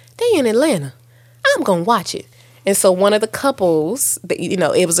 they in Atlanta. I'm going to watch it. And so one of the couples,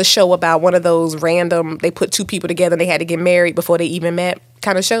 it was a show about one of those random, they put two people together and they had to get married before they even met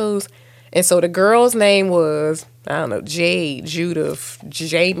kind of shows. And so the girl's name was, I don't know, Jade, Judith,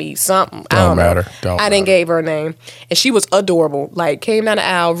 Jamie, something. I don't matter. know. I didn't give her a name. And she was adorable. Like, came down the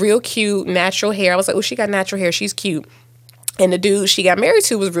aisle, real cute, natural hair. I was like, oh, she got natural hair. She's cute. And the dude she got married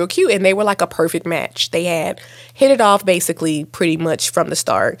to was real cute. And they were like a perfect match. They had hit it off basically pretty much from the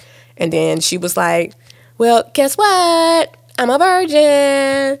start. And then she was like, well, guess what? I'm a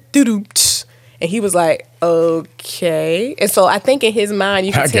virgin. Doo-doo. And he was like, okay. And so I think in his mind,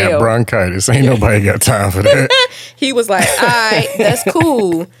 you can tell. I got bronchitis. Ain't nobody got time for that. He was like, all right, that's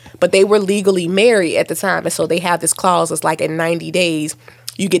cool. But they were legally married at the time. And so they have this clause. It's like in 90 days,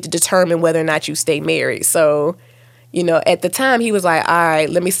 you get to determine whether or not you stay married. So, at the time, he was like, all right,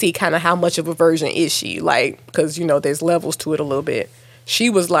 let me see kind of how much of a virgin is she. Like, because, there's levels to it a little bit.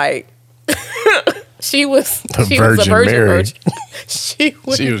 She was like... She was a virgin. She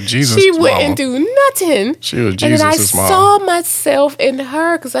was Jesus' She wouldn't mama. do nothing. She was Jesus' And then I mama. saw myself in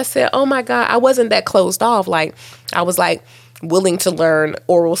her because I said, oh my God, I wasn't that closed off. Like, I was like willing to learn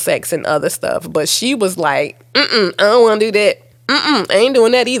oral sex and other stuff. But she was like, I don't want to do that. I ain't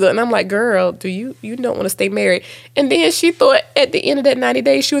doing that either. And I'm like, girl, you don't want to stay married. And then she thought at the end of that 90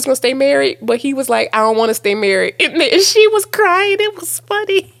 days she was going to stay married. But he was like, I don't want to stay married. And then she was crying. It was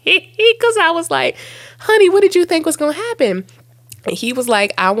funny. Because I was like, honey, what did you think was going to happen? And he was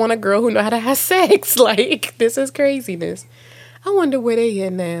like, I want a girl who know how to have sex. Like, this is craziness. I wonder where they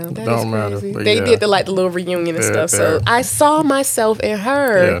at now. That don't is matter. crazy. They did the little reunion and stuff. They're, So I saw myself in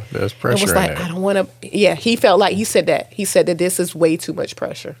her. Yeah, there's pressure. And was like, I don't want to. Yeah, he felt like he said that. He said that this is way too much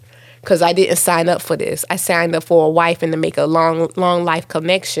pressure because I didn't sign up for this. I signed up for a wife and to make a long life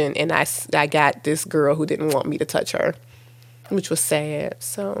connection, and I got this girl who didn't want me to touch her, which was sad.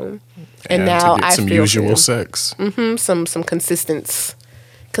 So, and now to get some usual sex. Some consistencies.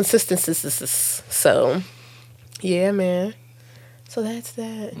 So, yeah, man. So that's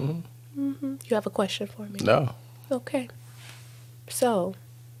that. You have a question for me? No. Okay. So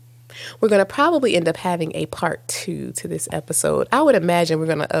we're going to probably end up having a part 2 to this episode. I would imagine we're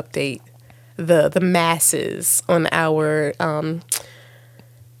going to update the masses on our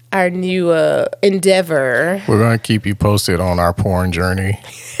new endeavor. We're going to keep you posted on our porn journey.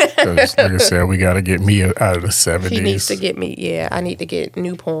 'Cause like I said, we got to get me out of the 70s. He needs to get me. Yeah, I need to get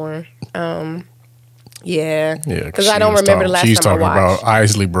new porn. Yeah. Yeah, Because I don't remember the last she's time I talking watched. about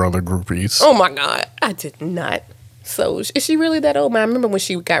Isley Brother groupies. Oh my God, I did not. So is she really that old? Man, I remember when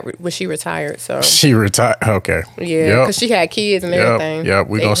she retired. So She retired. Okay. yeah, because she had kids and everything. Yep.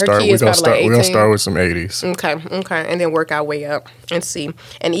 We're gonna Her start. We're kids gonna probably start. like We're gonna 18. start with some 80s. Okay, and then work our way up and see.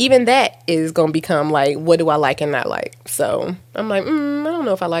 And even that is gonna become like, what do I like and not like? So I'm like, I don't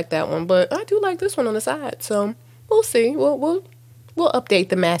know if I like that one, but I do like this one on the side. So we'll see. We'll update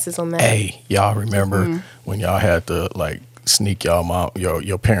the masses on that. Hey, y'all remember Mm-hmm. when y'all had to like sneak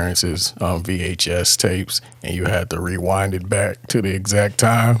your parents' VHS tapes, and you had to rewind it back to the exact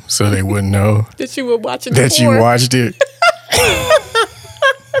time so they wouldn't know That you were watching that you porn. watched it.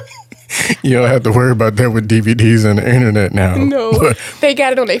 You don't have to worry about that with DVDs and the internet now. No, But they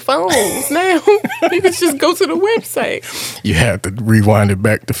got it on their phones now. You can just go to the website. you had to rewind it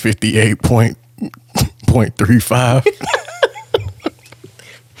back to 58.35.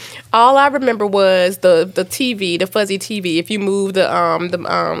 All I remember was the TV, the fuzzy TV. If you move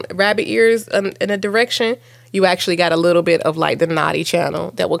the rabbit ears in a direction, you actually got a little bit of like the naughty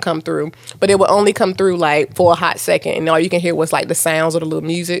channel that would come through, but it would only come through like for a hot second, and all you can hear was like the sounds of the little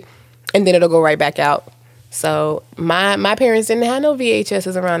music, and then it'll go right back out. So my parents didn't have no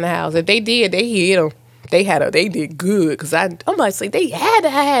VHSs around the house. If they did, they hid them. They did good because I'm like, they had to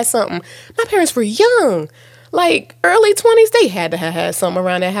have had something. My parents were young. Like early 20s, they had to have had something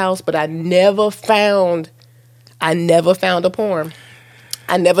around their house, but I never found a porn.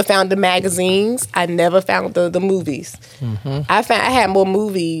 I never found the magazines. I never found the movies. Mm-hmm. I had more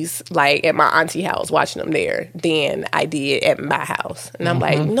movies like at my auntie house, watching them there than I did at my house. And I'm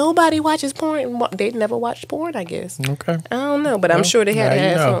like, nobody watches porn. They never watched porn, I guess. Okay. I don't know, but I'm sure they had to now you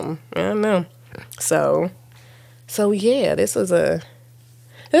have know. something. I don't know. So yeah, this was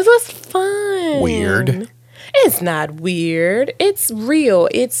fun. Weird. It's not weird. It's real.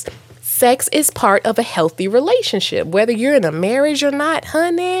 Sex is part of a healthy relationship. Whether you're in a marriage or not,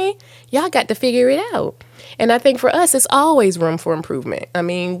 honey, y'all got to figure it out. And I think for us, it's always room for improvement. I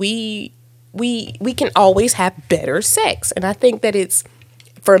mean, we can always have better sex. And I think that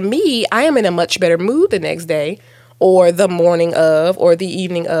for me, I am in a much better mood the next day or the morning of or the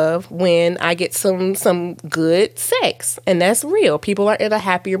evening of when I get some good sex. And that's real. People are in a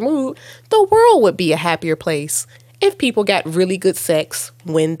happier mood. The world would be a happier place if people got really good sex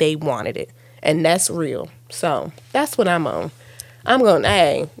when they wanted it. And that's real. So that's what I'm on. I'm going,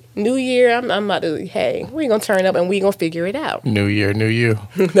 hey, New Year, I'm about to, hey, we're going to turn up and we're going to figure it out. New year, new you.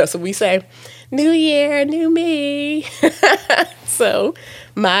 That's what we say. New year, new me. So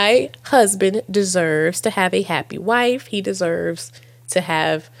my husband deserves to have a happy wife. He deserves to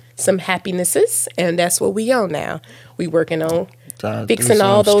have some happinesses. And that's what we on now. We working on fixing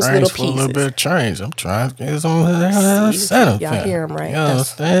all those little pieces. A little bit of change. I'm trying to get some incentive. Y'all hear him, right? You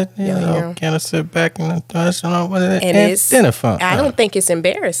understand? Can I sit back and it's dinner fun? I don't think it's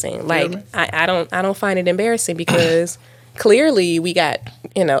embarrassing. Like I don't find it embarrassing because clearly we got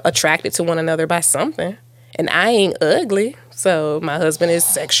attracted to one another by something, and I ain't ugly. So my husband is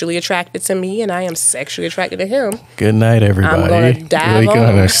sexually attracted to me, and I am sexually attracted to him. Good night, everybody. I'm gonna dive We're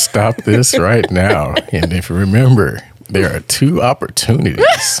gonna stop this right now, and if you remember, there are 2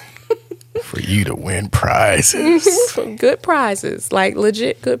 opportunities for you to win prizes. Good prizes, like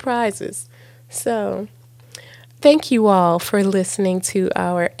legit good prizes. So thank you all for listening to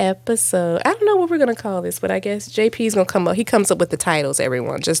our episode. I don't know what we're going to call this, but I guess JP's going to come up. He comes up with the titles,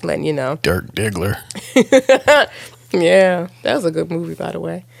 everyone, just letting you know. Dirk Diggler. Yeah, that was a good movie, by the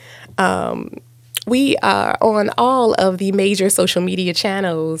way. We are on all of the major social media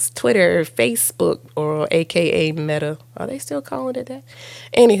channels, Twitter, Facebook, or AKA Meta. Are they still calling it that?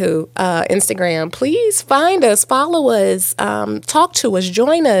 Anywho, Instagram. Please find us, follow us, talk to us,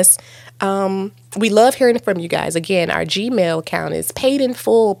 join us. We love hearing from you guys. Again, our Gmail account is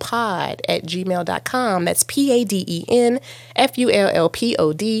paidinfullpod@gmail.com. That's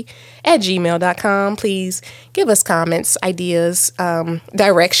PADNFULLPOD@gmail.com. Please give us comments, ideas,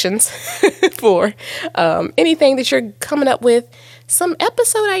 directions for anything that you're coming up with. Some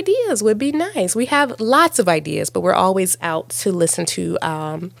episode ideas would be nice. We have lots of ideas, but we're always out to listen to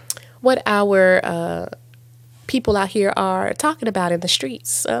what our people out here are talking about in the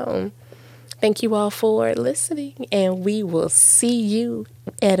streets. So thank you all for listening, and we will see you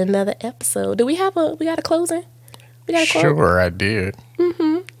at another episode. We got a closing? We got a close? Sure, I did.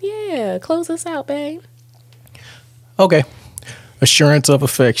 Yeah, close us out, babe. Okay. Assurance of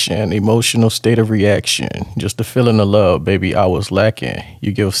affection, emotional state of reaction. Just a feeling of love, baby, I was lacking.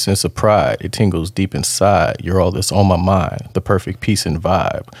 You give a sense of pride, it tingles deep inside. You're all that's on my mind, the perfect peace and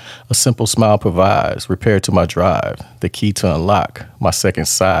vibe. A simple smile provides, repair to my drive. The key to unlock my second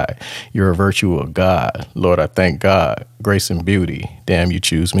side. You're a virtue of God. Lord, I thank God. Grace and beauty. Damn, you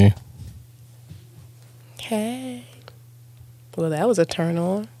choose me. Hey. Well, that was a turn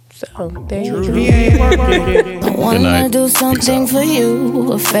on. So, there you I wanna do something for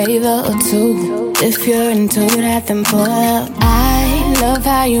you, a favor or two. If you're into that, then pull up. I love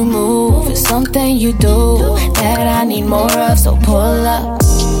how you move. It's something you do that I need more of. So pull up,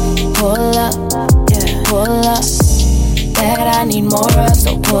 yeah, pull up. That I need more of.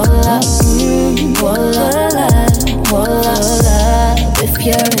 So pull up, pull up. If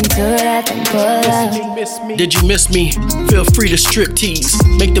you're into that, then pull up. Did you miss me? Feel free to strip tease.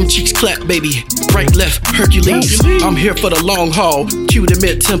 Make them cheeks clap, baby. Right, left, Hercules. I'm here for the long haul. Cue the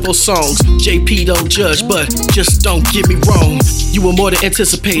mid-tempo songs. JP don't judge, but just don't get me wrong. You were more than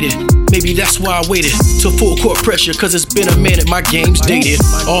anticipated. Maybe that's why I waited till full court pressure, cause it's been a minute, my game's dated.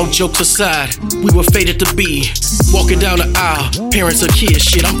 All jokes aside, we were fated to be walking down the aisle, parents or kids,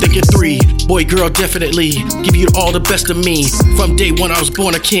 shit, I'm thinking 3. Boy, girl, definitely give you all the best of me. From day one, I was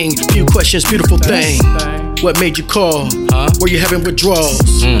born a king. Few questions, beautiful thing. What made you call? Were you having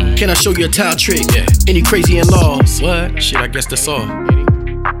withdrawals? Can I show you a town trick? Any crazy in-laws? What? Shit, I guess that's all.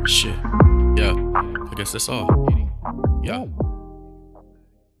 Shit, yeah, I guess that's all. Yeah.